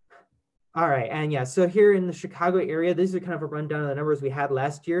 All right, and yeah, so here in the Chicago area, these are kind of a rundown of the numbers we had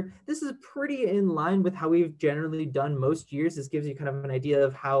last year. This is pretty in line with how we've generally done most years. This gives you kind of an idea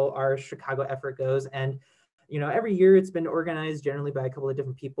of how our Chicago effort goes. And every year it's been organized generally by a couple of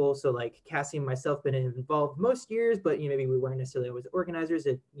different people. So like Cassie and myself been involved most years, but maybe we weren't necessarily always organizers.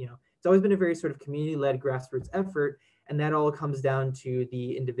 It's always been a very sort of community-led grassroots effort. And that all comes down to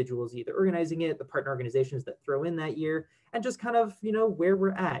the individuals either organizing it, the partner organizations that throw in that year, and just kind of, where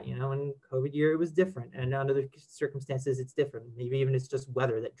we're at. In COVID year, it was different. And under the circumstances, it's different. Maybe even it's just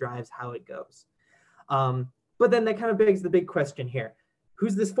weather that drives how it goes. But then that kind of begs the big question here.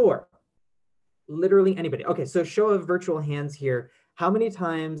 Who's this for? Literally anybody. Okay, so show of virtual hands here. How many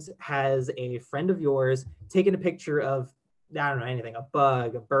times has a friend of yours taken a picture of, I don't know, anything, a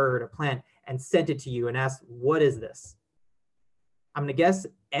bug, a bird, a plant, and sent it to you and asked, what is this? I'm gonna guess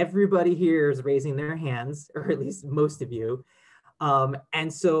everybody here is raising their hands, or at least most of you.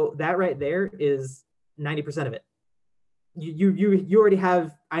 And so that right there is 90% of it. You already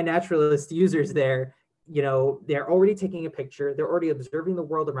have iNaturalist users there. They're already taking a picture. They're already observing the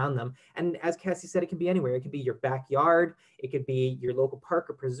world around them. And as Cassie said, it can be anywhere. It could be your backyard. It could be your local park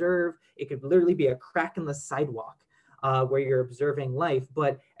or preserve. It could literally be a crack in the sidewalk where you're observing life.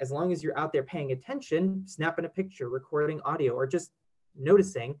 But as long as you're out there paying attention, snapping a picture, recording audio, or just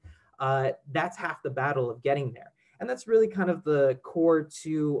noticing, that's half the battle of getting there. And that's really kind of the core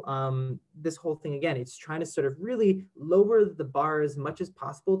to this whole thing. Again, it's trying to sort of really lower the bar as much as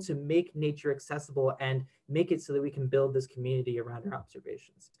possible to make nature accessible and make it so that we can build this community around our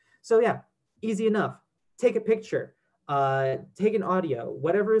observations. So yeah, easy enough. Take a picture, take an audio,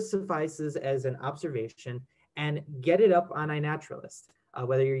 whatever suffices as an observation, and get it up on iNaturalist.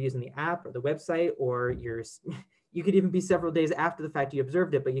 Whether you're using the app or the website, or you could even be several days after the fact you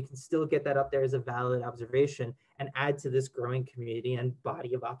observed it, but you can still get that up there as a valid observation and add to this growing community and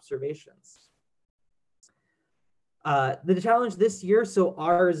body of observations. The challenge this year, so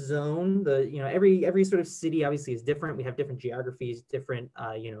our zone, every sort of city obviously is different. We have different geographies, different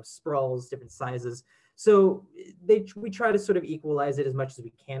sprawls, different sizes. So we try to sort of equalize it as much as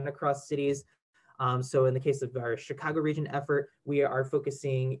we can across cities. So in the case of our Chicago region effort, we are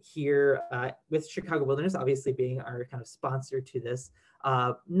focusing here with Chicago Wilderness, obviously being our kind of sponsor to this.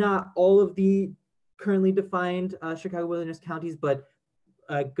 Not all of the currently defined Chicago Wilderness counties, but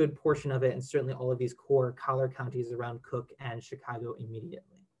a good portion of it, and certainly all of these core collar counties around Cook and Chicago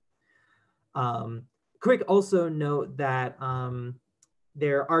immediately. Quick also note that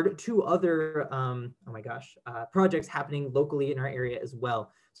there are two other, projects happening locally in our area as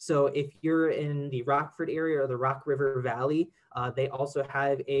well. So if you're in the Rockford area or the Rock River Valley, they also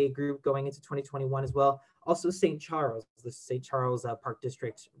have a group going into 2021 as well. Also St. Charles, the St. Charles Park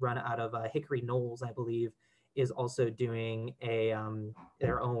District run out of Hickory Knolls, I believe, is also doing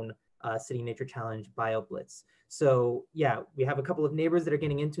their own City Nature Challenge Bio Blitz. So yeah, we have a couple of neighbors that are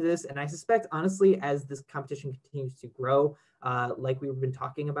getting into this. And I suspect, honestly, as this competition continues to grow, like we've been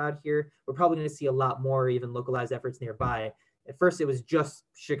talking about here, we're probably going to see a lot more even localized efforts nearby. At first, it was just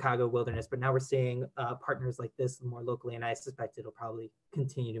Chicago Wilderness, but now we're seeing partners like this more locally, and I suspect it'll probably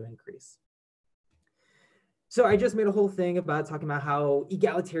continue to increase. So I just made a whole thing about talking about how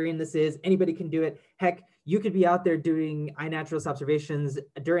egalitarian this is. Anybody can do it. Heck, you could be out there doing iNaturalist observations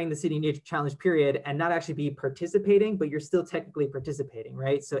during the City Nature Challenge period and not actually be participating, but you're still technically participating,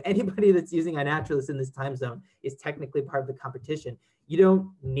 right? So anybody that's using iNaturalist in this time zone is technically part of the competition. You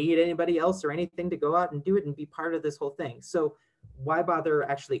don't need anybody else or anything to go out and do it and be part of this whole thing. So why bother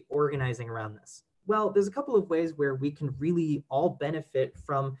actually organizing around this? Well, there's a couple of ways where we can really all benefit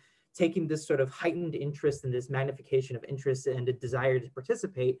from taking this sort of heightened interest and this magnification of interest and a desire to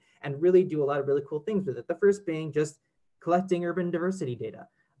participate and really do a lot of really cool things with it. The first being just collecting urban diversity data.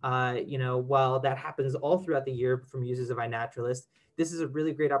 While that happens all throughout the year from users of iNaturalist, this is a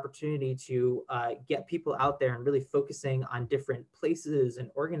really great opportunity to get people out there and really focusing on different places and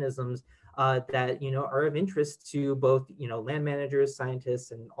organisms that are of interest to both land managers,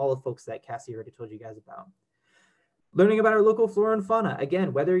 scientists, and all the folks that Cassie already told you guys about. Learning about our local flora and fauna.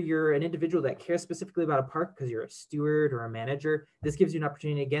 Again, whether you're an individual that cares specifically about a park because you're a steward or a manager, this gives you an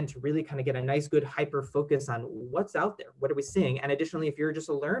opportunity, again, to really kind of get a nice, good hyper focus on what's out there. What are we seeing? And additionally, if you're just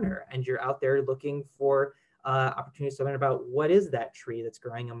a learner and you're out there looking for opportunities to learn about what is that tree that's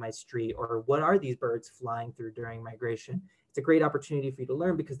growing on my street, or what are these birds flying through during migration, it's a great opportunity for you to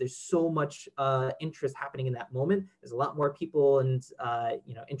learn because there's so much interest happening in that moment. There's a lot more people and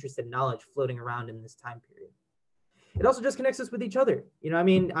interested knowledge floating around in this time period. It also just connects us with each other.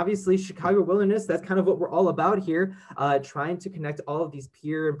 Obviously Chicago Wilderness, that's kind of what we're all about here, trying to connect all of these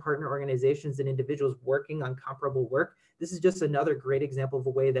peer and partner organizations and individuals working on comparable work. This is just another great example of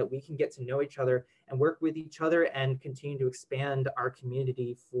a way that we can get to know each other and work with each other and continue to expand our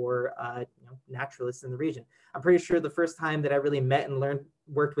community for naturalists in the region. I'm pretty sure the first time that I really met and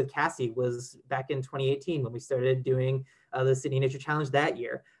worked with Cassie was back in 2018 when we started doing the City Nature Challenge that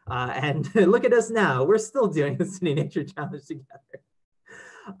year. And look at us now, we're still doing the City Nature Challenge together.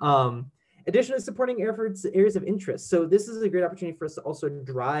 Additionally, supporting areas of interest. So this is a great opportunity for us to also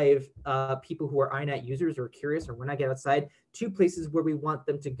drive people who are iNat users or curious or want to get outside to places where we want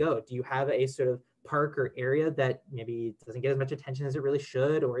them to go. Do you have a sort of park or area that maybe doesn't get as much attention as it really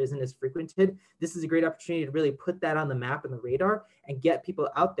should or isn't as frequented? This is a great opportunity to really put that on the map and the radar and get people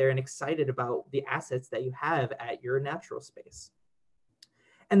out there and excited about the assets that you have at your natural space.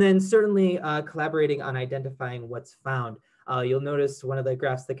 And then certainly collaborating on identifying what's found. You'll notice one of the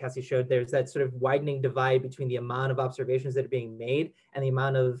graphs that Cassie showed, there's that sort of widening divide between the amount of observations that are being made and the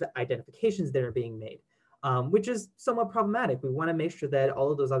amount of identifications that are being made, which is somewhat problematic. We want to make sure that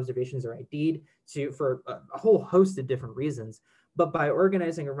all of those observations are ID'd for a whole host of different reasons. But by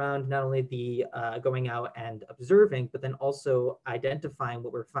organizing around not only the going out and observing, but then also identifying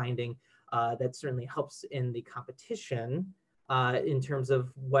what we're finding, that certainly helps in the competition in terms of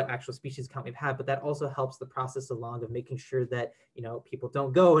what actual species count we've had, but that also helps the process along of making sure that people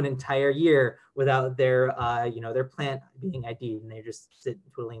don't go an entire year without their their plant being ID'd and they just sit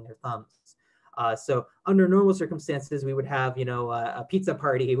twiddling their thumbs. So under normal circumstances, we would have, you know, a pizza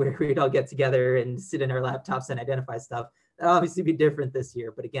party where we'd all get together and sit in our laptops and identify stuff. That'll obviously be different this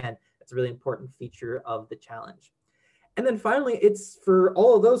year, but again, it's a really important feature of the challenge. And then finally, it's for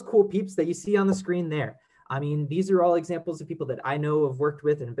all of those cool peeps that you see on the screen there. I mean, these are all examples of people that I know have worked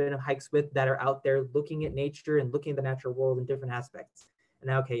with and been on hikes with that are out there looking at nature and looking at the natural world in different aspects.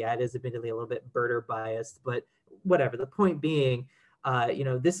 And okay, yeah, it is admittedly a little bit birder biased, but whatever. The point being, you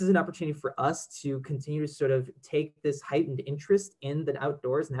know, this is an opportunity for us to continue to sort of take this heightened interest in the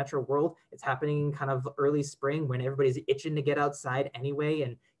outdoors, natural world. It's happening kind of early spring when everybody's itching to get outside anyway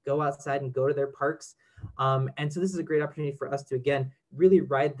and go outside and go to their parks. And so this is a great opportunity for us to, again, really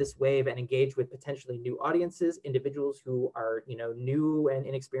ride this wave and engage with potentially new audiences, individuals who are, you know, new and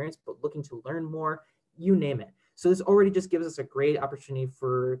inexperienced, but looking to learn more, you name it. So this already just gives us a great opportunity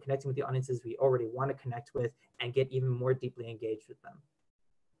for connecting with the audiences we already want to connect with and get even more deeply engaged with them.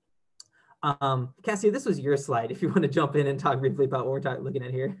 Cassie, this was your slide. If you want to jump in and talk briefly about what we're looking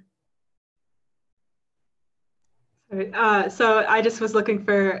at here. So I just was looking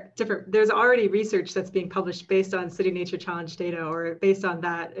for there's already research that's being published based on City Nature Challenge data, or based on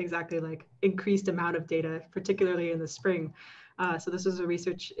that exactly, like increased amount of data, particularly in the spring. So this was a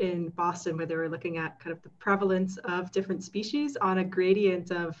research in Boston where they were looking at kind of the prevalence of different species on a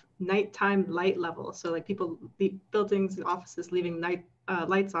gradient of nighttime light level. So like people, buildings and offices leaving night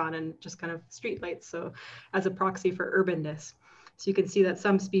lights on and just kind of street lights. So as a proxy for urbanness. So you can see that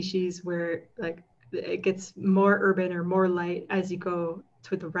some species where like it gets more urban or more light as you go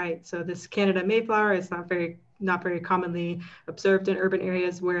to the right. So this Canada Mayflower is not very commonly observed in urban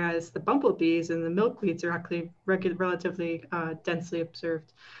areas, whereas the bumblebees and the milkweeds are actually relatively densely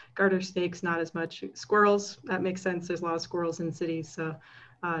observed. Garter snakes, not as much. Squirrels, that makes sense. There's a lot of squirrels in cities. So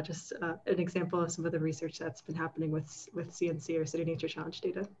just an example of some of the research that's been happening with CNC, or City Nature Challenge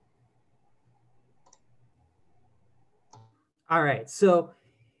data. All right, so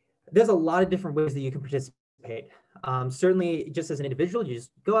there's a lot of different ways that you can participate. Certainly, just as an individual, you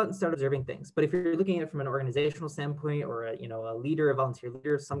just go out and start observing things. But if you're looking at it from an organizational standpoint, or a leader, a volunteer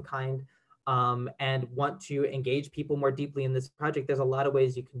leader of some kind, and want to engage people more deeply in this project, there's a lot of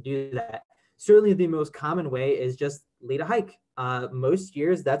ways you can do that. Certainly, the most common way is just lead a hike. Most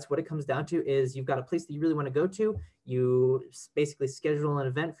years, that's what it comes down to, is you've got a place that you really want to go to. You basically schedule an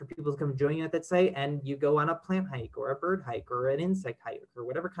event for people to come join you at that site, and you go on a plant hike or a bird hike or an insect hike or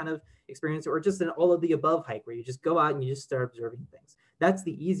whatever kind of experience, or just an all of the above hike where you just go out and you just start observing things. That's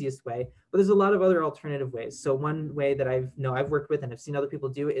the easiest way, but there's a lot of other alternative ways. So one way that I've worked with and I've seen other people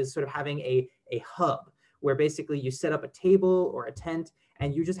do is sort of having a hub where basically you set up a table or a tent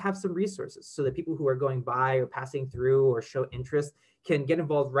and you just have some resources so that people who are going by or passing through or show interest can get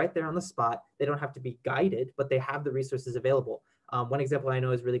involved right there on the spot. They don't have to be guided, but they have the resources available. One example I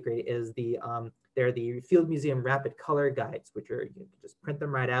know is really great is they're the Field Museum Rapid Color Guides, which are, you can just print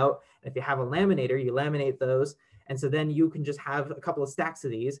them right out. And if you have a laminator, you laminate those. And so then you can just have a couple of stacks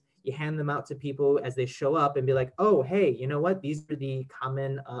of these. You hand them out to people as they show up and be like, oh, hey, you know what? These are the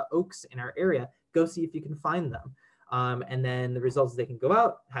common oaks in our area. Go see if you can find them. And then the results is they can go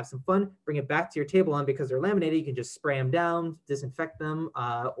out, have some fun, bring it back to your table, and because they're laminated, you can just spray them down, disinfect them,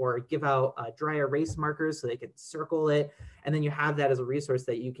 or give out dry erase markers so they can circle it. And then you have that as a resource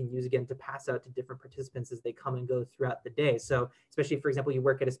that you can use again to pass out to different participants as they come and go throughout the day. So especially, for example, you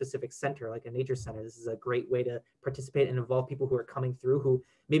work at a specific center, like a nature center, this is a great way to participate and involve people who are coming through who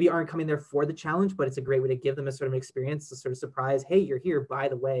maybe aren't coming there for the challenge, but it's a great way to give them a sort of experience, a sort of surprise. Hey, you're here, by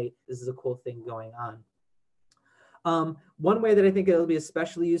the way, this is a cool thing going on. One way that I think it'll be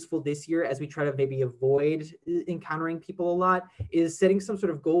especially useful this year as we try to maybe avoid encountering people a lot is setting some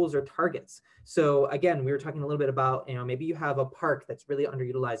sort of goals or targets. So again, we were talking a little bit about, maybe you have a park that's really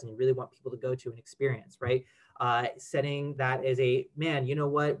underutilized and you really want people to go to and experience, right? Setting that as man, you know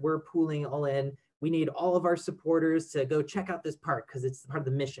what, we're pooling all in. We need all of our supporters to go check out this park because it's part of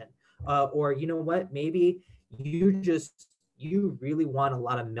the mission. Or you know what, maybe you really want a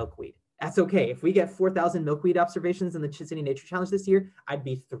lot of milkweed. That's okay. If we get 4,000 milkweed observations in the City Nature Challenge this year, I'd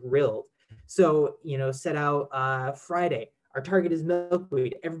be thrilled. So, set out Friday. Our target is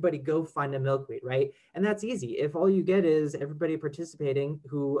milkweed. Everybody go find a milkweed, right? And that's easy. If all you get is everybody participating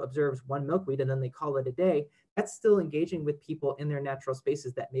who observes one milkweed and then they call it a day, that's still engaging with people in their natural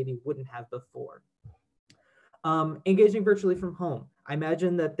spaces that maybe wouldn't have before. Engaging virtually from home. I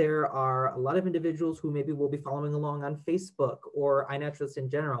imagine that there are a lot of individuals who maybe will be following along on Facebook or iNaturalist in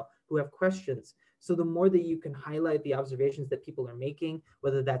general who have questions. So the more that you can highlight the observations that people are making,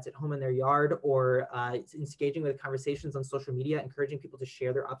 whether that's at home in their yard or engaging with conversations on social media, encouraging people to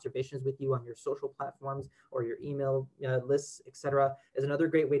share their observations with you on your social platforms or your email lists, etc., is another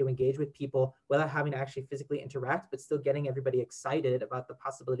great way to engage with people without having to actually physically interact, but still getting everybody excited about the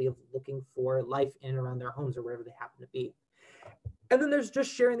possibility of looking for life in and around their homes or wherever they happen to be. And then there's just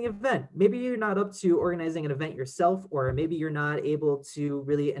sharing the event. Maybe you're not up to organizing an event yourself, or maybe you're not able to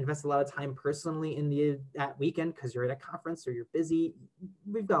really invest a lot of time personally in that weekend because you're at a conference or you're busy.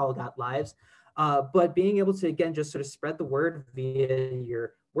 We've all got lives. But being able to, again, just sort of spread the word via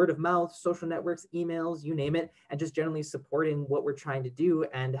your word of mouth, social networks, emails, you name it, and just generally supporting what we're trying to do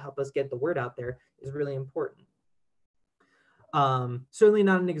and help us get the word out there is really important. Certainly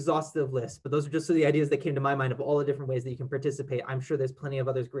not an exhaustive list, but those are just the ideas that came to my mind of all the different ways that you can participate. I'm sure there's plenty of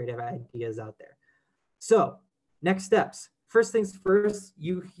others great ideas out there. So next steps. First things first,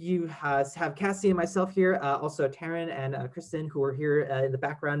 you have Cassie and myself here, also Taryn and Kristen, who are here in the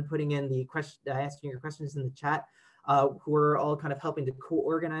background putting in the question, asking your questions in the chat, who are all kind of helping to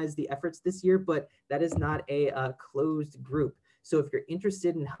co-organize the efforts this year, but that is not a closed group. So if you're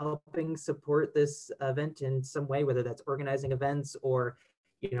interested in helping support this event in some way, whether that's organizing events or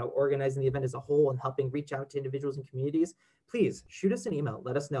organizing the event as a whole and helping reach out to individuals and communities, please shoot us an email.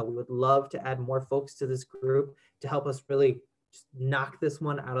 Let us know. We would love to add more folks to this group to help us really just knock this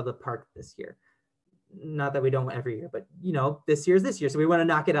one out of the park this year. Not that we don't every year, but this year is this year. So we want to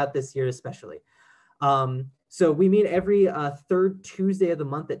knock it out this year especially. So we meet every third Tuesday of the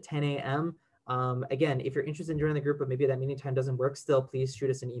month at 10 a.m. Again, if you're interested in joining the group, but maybe that meeting time doesn't work still, please shoot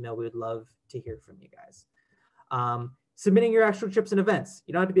us an email. We would love to hear from you guys. Submitting your actual trips and events.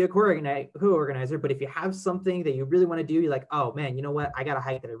 You don't have to be a co-organizer, but if you have something that you really want to do, you're like, oh man, you know what? I got a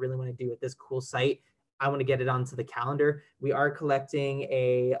hike that I really want to do at this cool site. I want to get it onto the calendar. We are collecting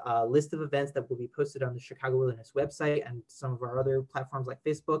a list of events that will be posted on the Chicago Wilderness website and some of our other platforms like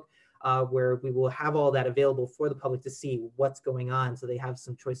Facebook, where we will have all that available for the public to see what's going on, so they have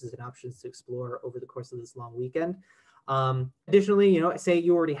some choices and options to explore over the course of this long weekend. Additionally, say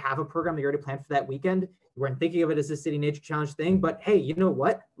you already have a program that you already planned for that weekend. You weren't thinking of it as a City Nature Challenge thing, but hey, you know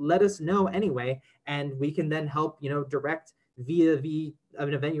what? Let us know anyway, and we can then help, direct via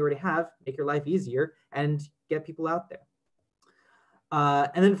an event you already have, make your life easier and get people out there.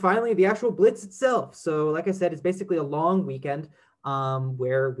 And then finally, the actual Blitz itself. So like I said, it's basically a long weekend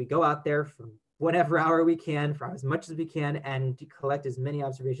where we go out there from whatever hour we can, for as much as we can, and collect as many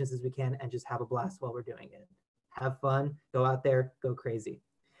observations as we can and just have a blast while we're doing it. Have fun, go out there, go crazy.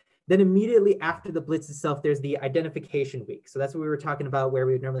 Then immediately after the Blitz itself, there's the identification week. So that's what we were talking about, where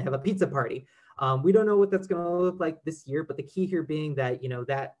we would normally have a pizza party. We don't know what that's going to look like this year, but the key here being that,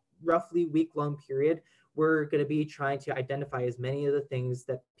 that roughly week-long period, we're going to be trying to identify as many of the things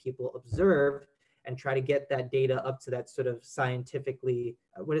that people observed and try to get that data up to that sort of scientifically,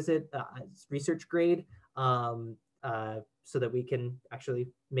 research grade, so that we can actually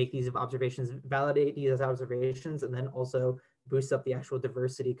make these observations, validate these observations, and then also boost up the actual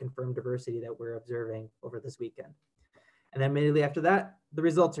diversity, confirmed diversity that we're observing over this weekend. And then immediately after that, the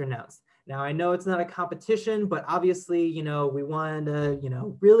results are announced. Now, I know it's not a competition, but obviously, we want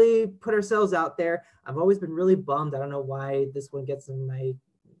to, really put ourselves out there. I've always been really bummed. I don't know why this one gets in my,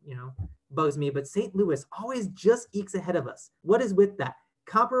 bugs me, but St. Louis always just ekes ahead of us. What is with that?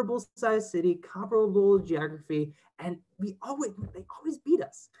 Comparable size city, comparable geography, and they always beat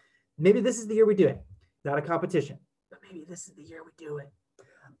us. Maybe this is the year we do it. Not a competition, but maybe this is the year we do it.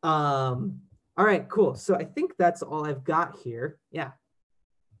 All right, cool. So I think that's all I've got here. Yeah.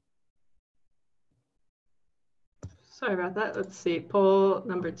 Sorry about that. Let's see. Poll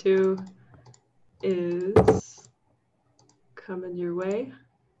number 2 is coming your way.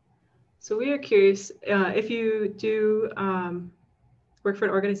 So we are curious if you do work for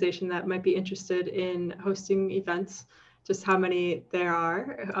an organization that might be interested in hosting events, just how many there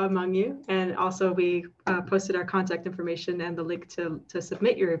are among you. And also we posted our contact information and the link to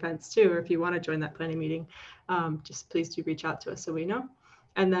submit your events too, or if you want to join that planning meeting, just please do reach out to us so we know.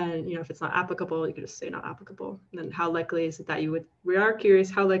 And then, if it's not applicable, you can just say not applicable. And then how likely is it that you would, we are curious,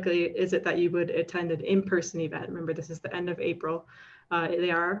 how likely is it that you would attend an in-person event? Remember, this is the end of April.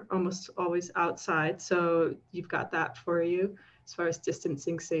 They are almost always outside. So you've got that for you as far as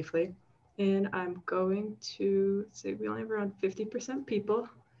distancing safely. And I'm going to say we only have around 50% people,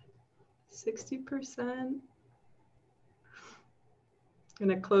 60%. I'm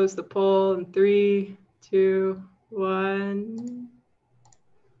gonna close the poll in 3, 2, 1.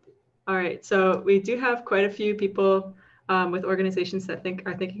 All right, so we do have quite a few people with organizations that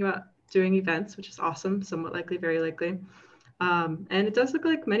are thinking about doing events, which is awesome, somewhat likely, very likely. And it does look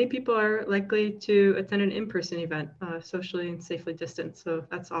like many people are likely to attend an in-person event, socially and safely distanced. So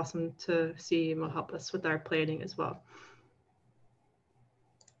that's awesome to see and will help us with our planning as well.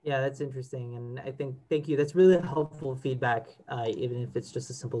 Yeah, that's interesting. And I think, thank you. That's really helpful feedback, even if it's just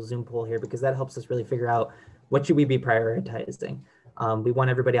a simple Zoom poll here, because that helps us really figure out what should we be prioritizing. We want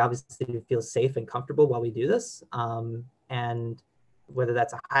everybody obviously to feel safe and comfortable while we do this. And whether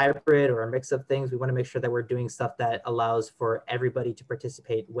that's a hybrid or a mix of things, we want to make sure that we're doing stuff that allows for everybody to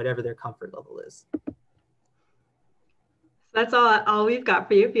participate, whatever their comfort level is. That's all we've got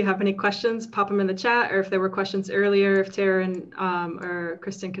for you. If you have any questions, pop them in the chat, or if there were questions earlier, if Tara and or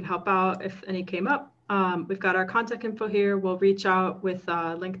Kristen could help out if any came up. We've got our contact info here. We'll reach out with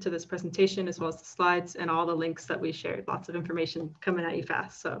a link to this presentation as well as the slides and all the links that we shared. Lots of information coming at you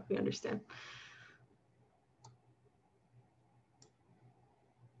fast, so we understand.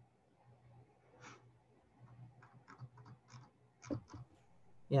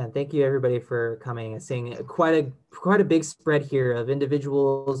 Yeah, thank you everybody for coming and seeing quite a big spread here of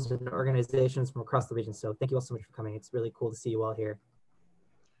individuals and organizations from across the region. So thank you all so much for coming. It's really cool to see you all here.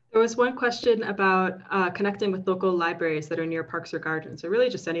 There was one question about connecting with local libraries that are near parks or gardens, or really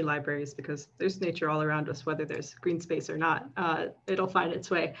just any libraries, because there's nature all around us, whether there's green space or not, it'll find its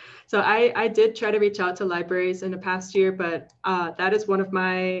way. So I did try to reach out to libraries in the past year, but that is one of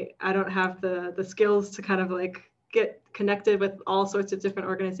my, I don't have the skills to kind of like get connected with all sorts of different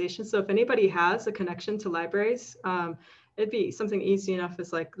organizations. So if anybody has a connection to libraries, it'd be something easy enough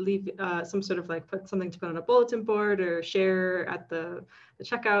as like leave some sort of like put something to put on a bulletin board or share at the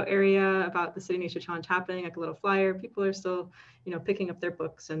checkout area about the City Nature Challenge happening, like a little flyer. People are still, you know, picking up their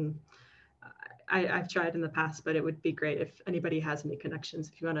books, and I've tried in the past, but it would be great if anybody has any connections,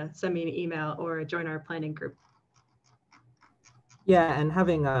 if you want to send me an email or join our planning group. Yeah, and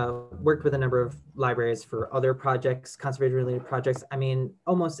having worked with a number of libraries for other projects, conservation-related projects, I mean,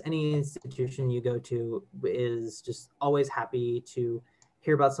 almost any institution you go to is just always happy to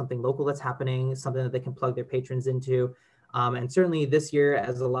hear about something local that's happening, something that they can plug their patrons into. And certainly this year,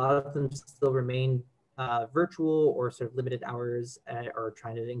 as a lot of them still remain virtual or sort of limited hours or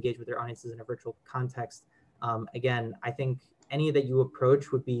trying to engage with their audiences in a virtual context, again, I think any that you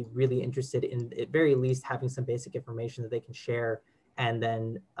approach would be really interested in, at very least, having some basic information that they can share. And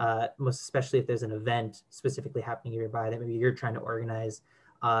then most especially if there's an event specifically happening nearby that maybe you're trying to organize,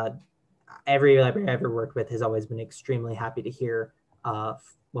 every library I've ever worked with has always been extremely happy to hear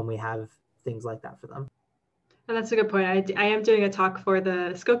when we have things like that for them. And that's a good point. I am doing a talk for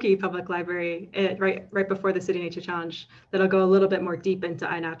the Skokie Public Library right before the City Nature Challenge that'll go a little bit more deep into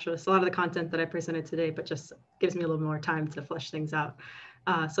iNaturalist. A lot of the content that I presented today, but just gives me a little more time to flesh things out.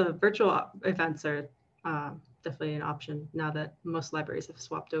 So virtual events are definitely an option now that most libraries have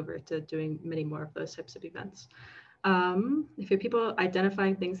swapped over to doing many more of those types of events. If you have people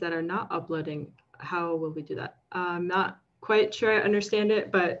identifying things that are not uploading, how will we do that? I'm not quite sure I understand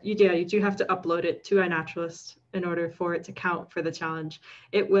it, but you do have to upload it to iNaturalist in order for it to count for the challenge.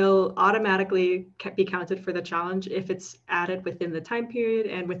 It will automatically be counted for the challenge if it's added within the time period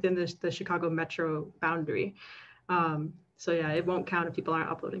and within the Chicago Metro boundary. So yeah, it won't count if people aren't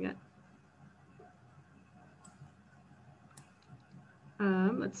uploading it.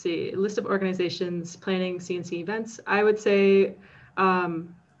 Let's see, list of organizations planning CNC events. I would say, well,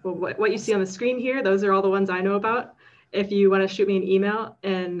 what you see on the screen here, those are all the ones I know about. If you want to shoot me an email,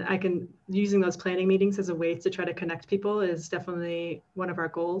 and I can, using those planning meetings as a way to try to connect people is definitely one of our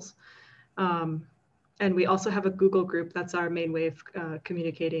goals. And we also have a Google group. That's our main way of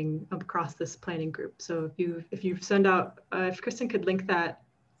communicating across this planning group. So if you send out, if Kristen could link that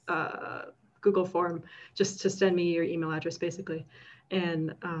Google form, just to send me your email address basically,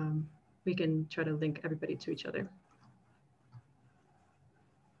 and we can try to link everybody to each other.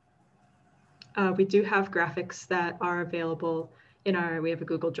 We do have graphics that are available in we have a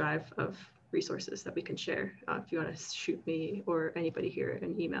Google Drive of resources that we can share if you want to shoot me or anybody here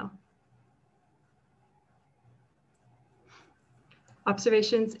an email.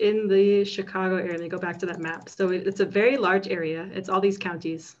 Observations in the Chicago area. Let me go back to that map. So it's a very large area. It's all these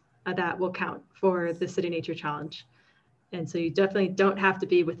counties that will count for the City Nature Challenge. And so you definitely don't have to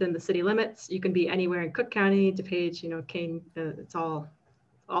be within the city limits. You can be anywhere in Cook County, DePage, Kane, it's all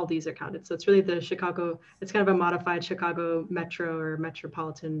these are counted. So it's really the Chicago, it's kind of a modified Chicago metro or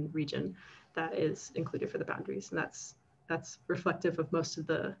metropolitan region that is included for the boundaries. And that's reflective of most of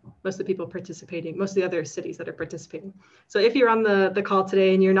the people participating, most of the other cities that are participating. So if you're on the call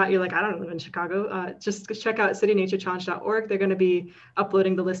today and you're like, I don't live in Chicago, just check out citynaturecechallenge.org. They're going to be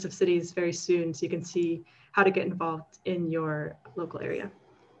uploading the list of cities very soon, so you can see how to get involved in your local area.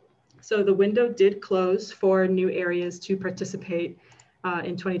 So the window did close for new areas to participate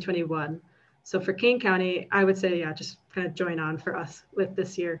in 2021. So for Kane County, I would say, yeah, just kind of join on for us with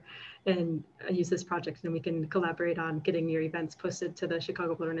this year and use this project, and we can collaborate on getting your events posted to the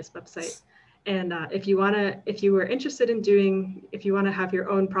Chicago Wilderness website. And if you were interested in if you want to have your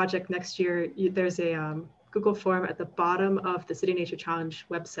own project next year, there's a Google form at the bottom of the City Nature Challenge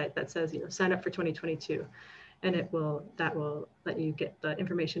website that says, sign up for 2022. And that will let you get the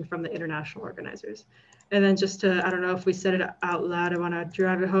information from the international organizers. And then just to, I don't know if we said it out loud, I want to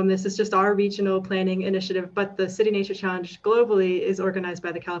drive it home. This is just our regional planning initiative, but the City Nature Challenge globally is organized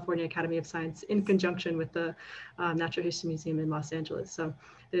by the California Academy of Science in conjunction with the Natural History Museum in Los Angeles. So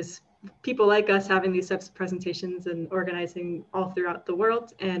there's people like us having these types of presentations and organizing all throughout the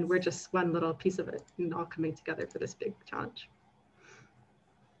world. And we're just one little piece of it and all coming together for this big challenge.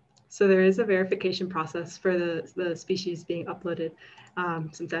 So there is a verification process for the species being uploaded.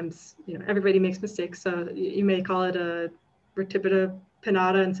 Sometimes, everybody makes mistakes. So you may call it a Vertibita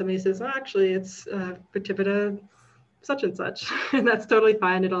pinnata, and somebody says, well, actually, it's Vertibita such and such, and that's totally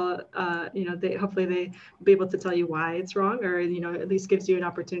fine. It'll, hopefully they will be able to tell you why it's wrong, or at least gives you an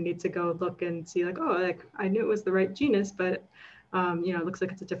opportunity to go look and see, like, oh, like I knew it was the right genus, but it looks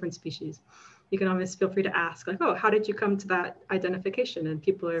like it's a different species. You can always feel free to ask, like, oh, how did you come to that identification? And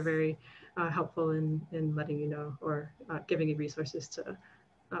people are very helpful in letting you know, or giving you resources to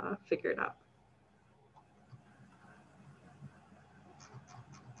figure it out.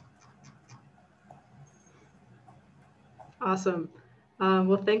 Awesome.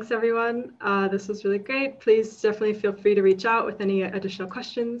 Well, thanks everyone. This was really great. Please definitely feel free to reach out with any additional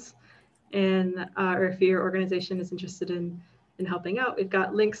questions, and or if your organization is interested in helping out. We've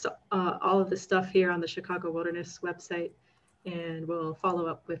got links to all of the stuff here on the Chicago Wilderness website, and we'll follow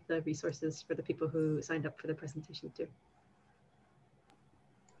up with the resources for the people who signed up for the presentation too.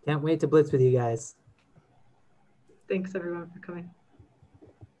 Can't wait to blitz with you guys. Thanks everyone for coming.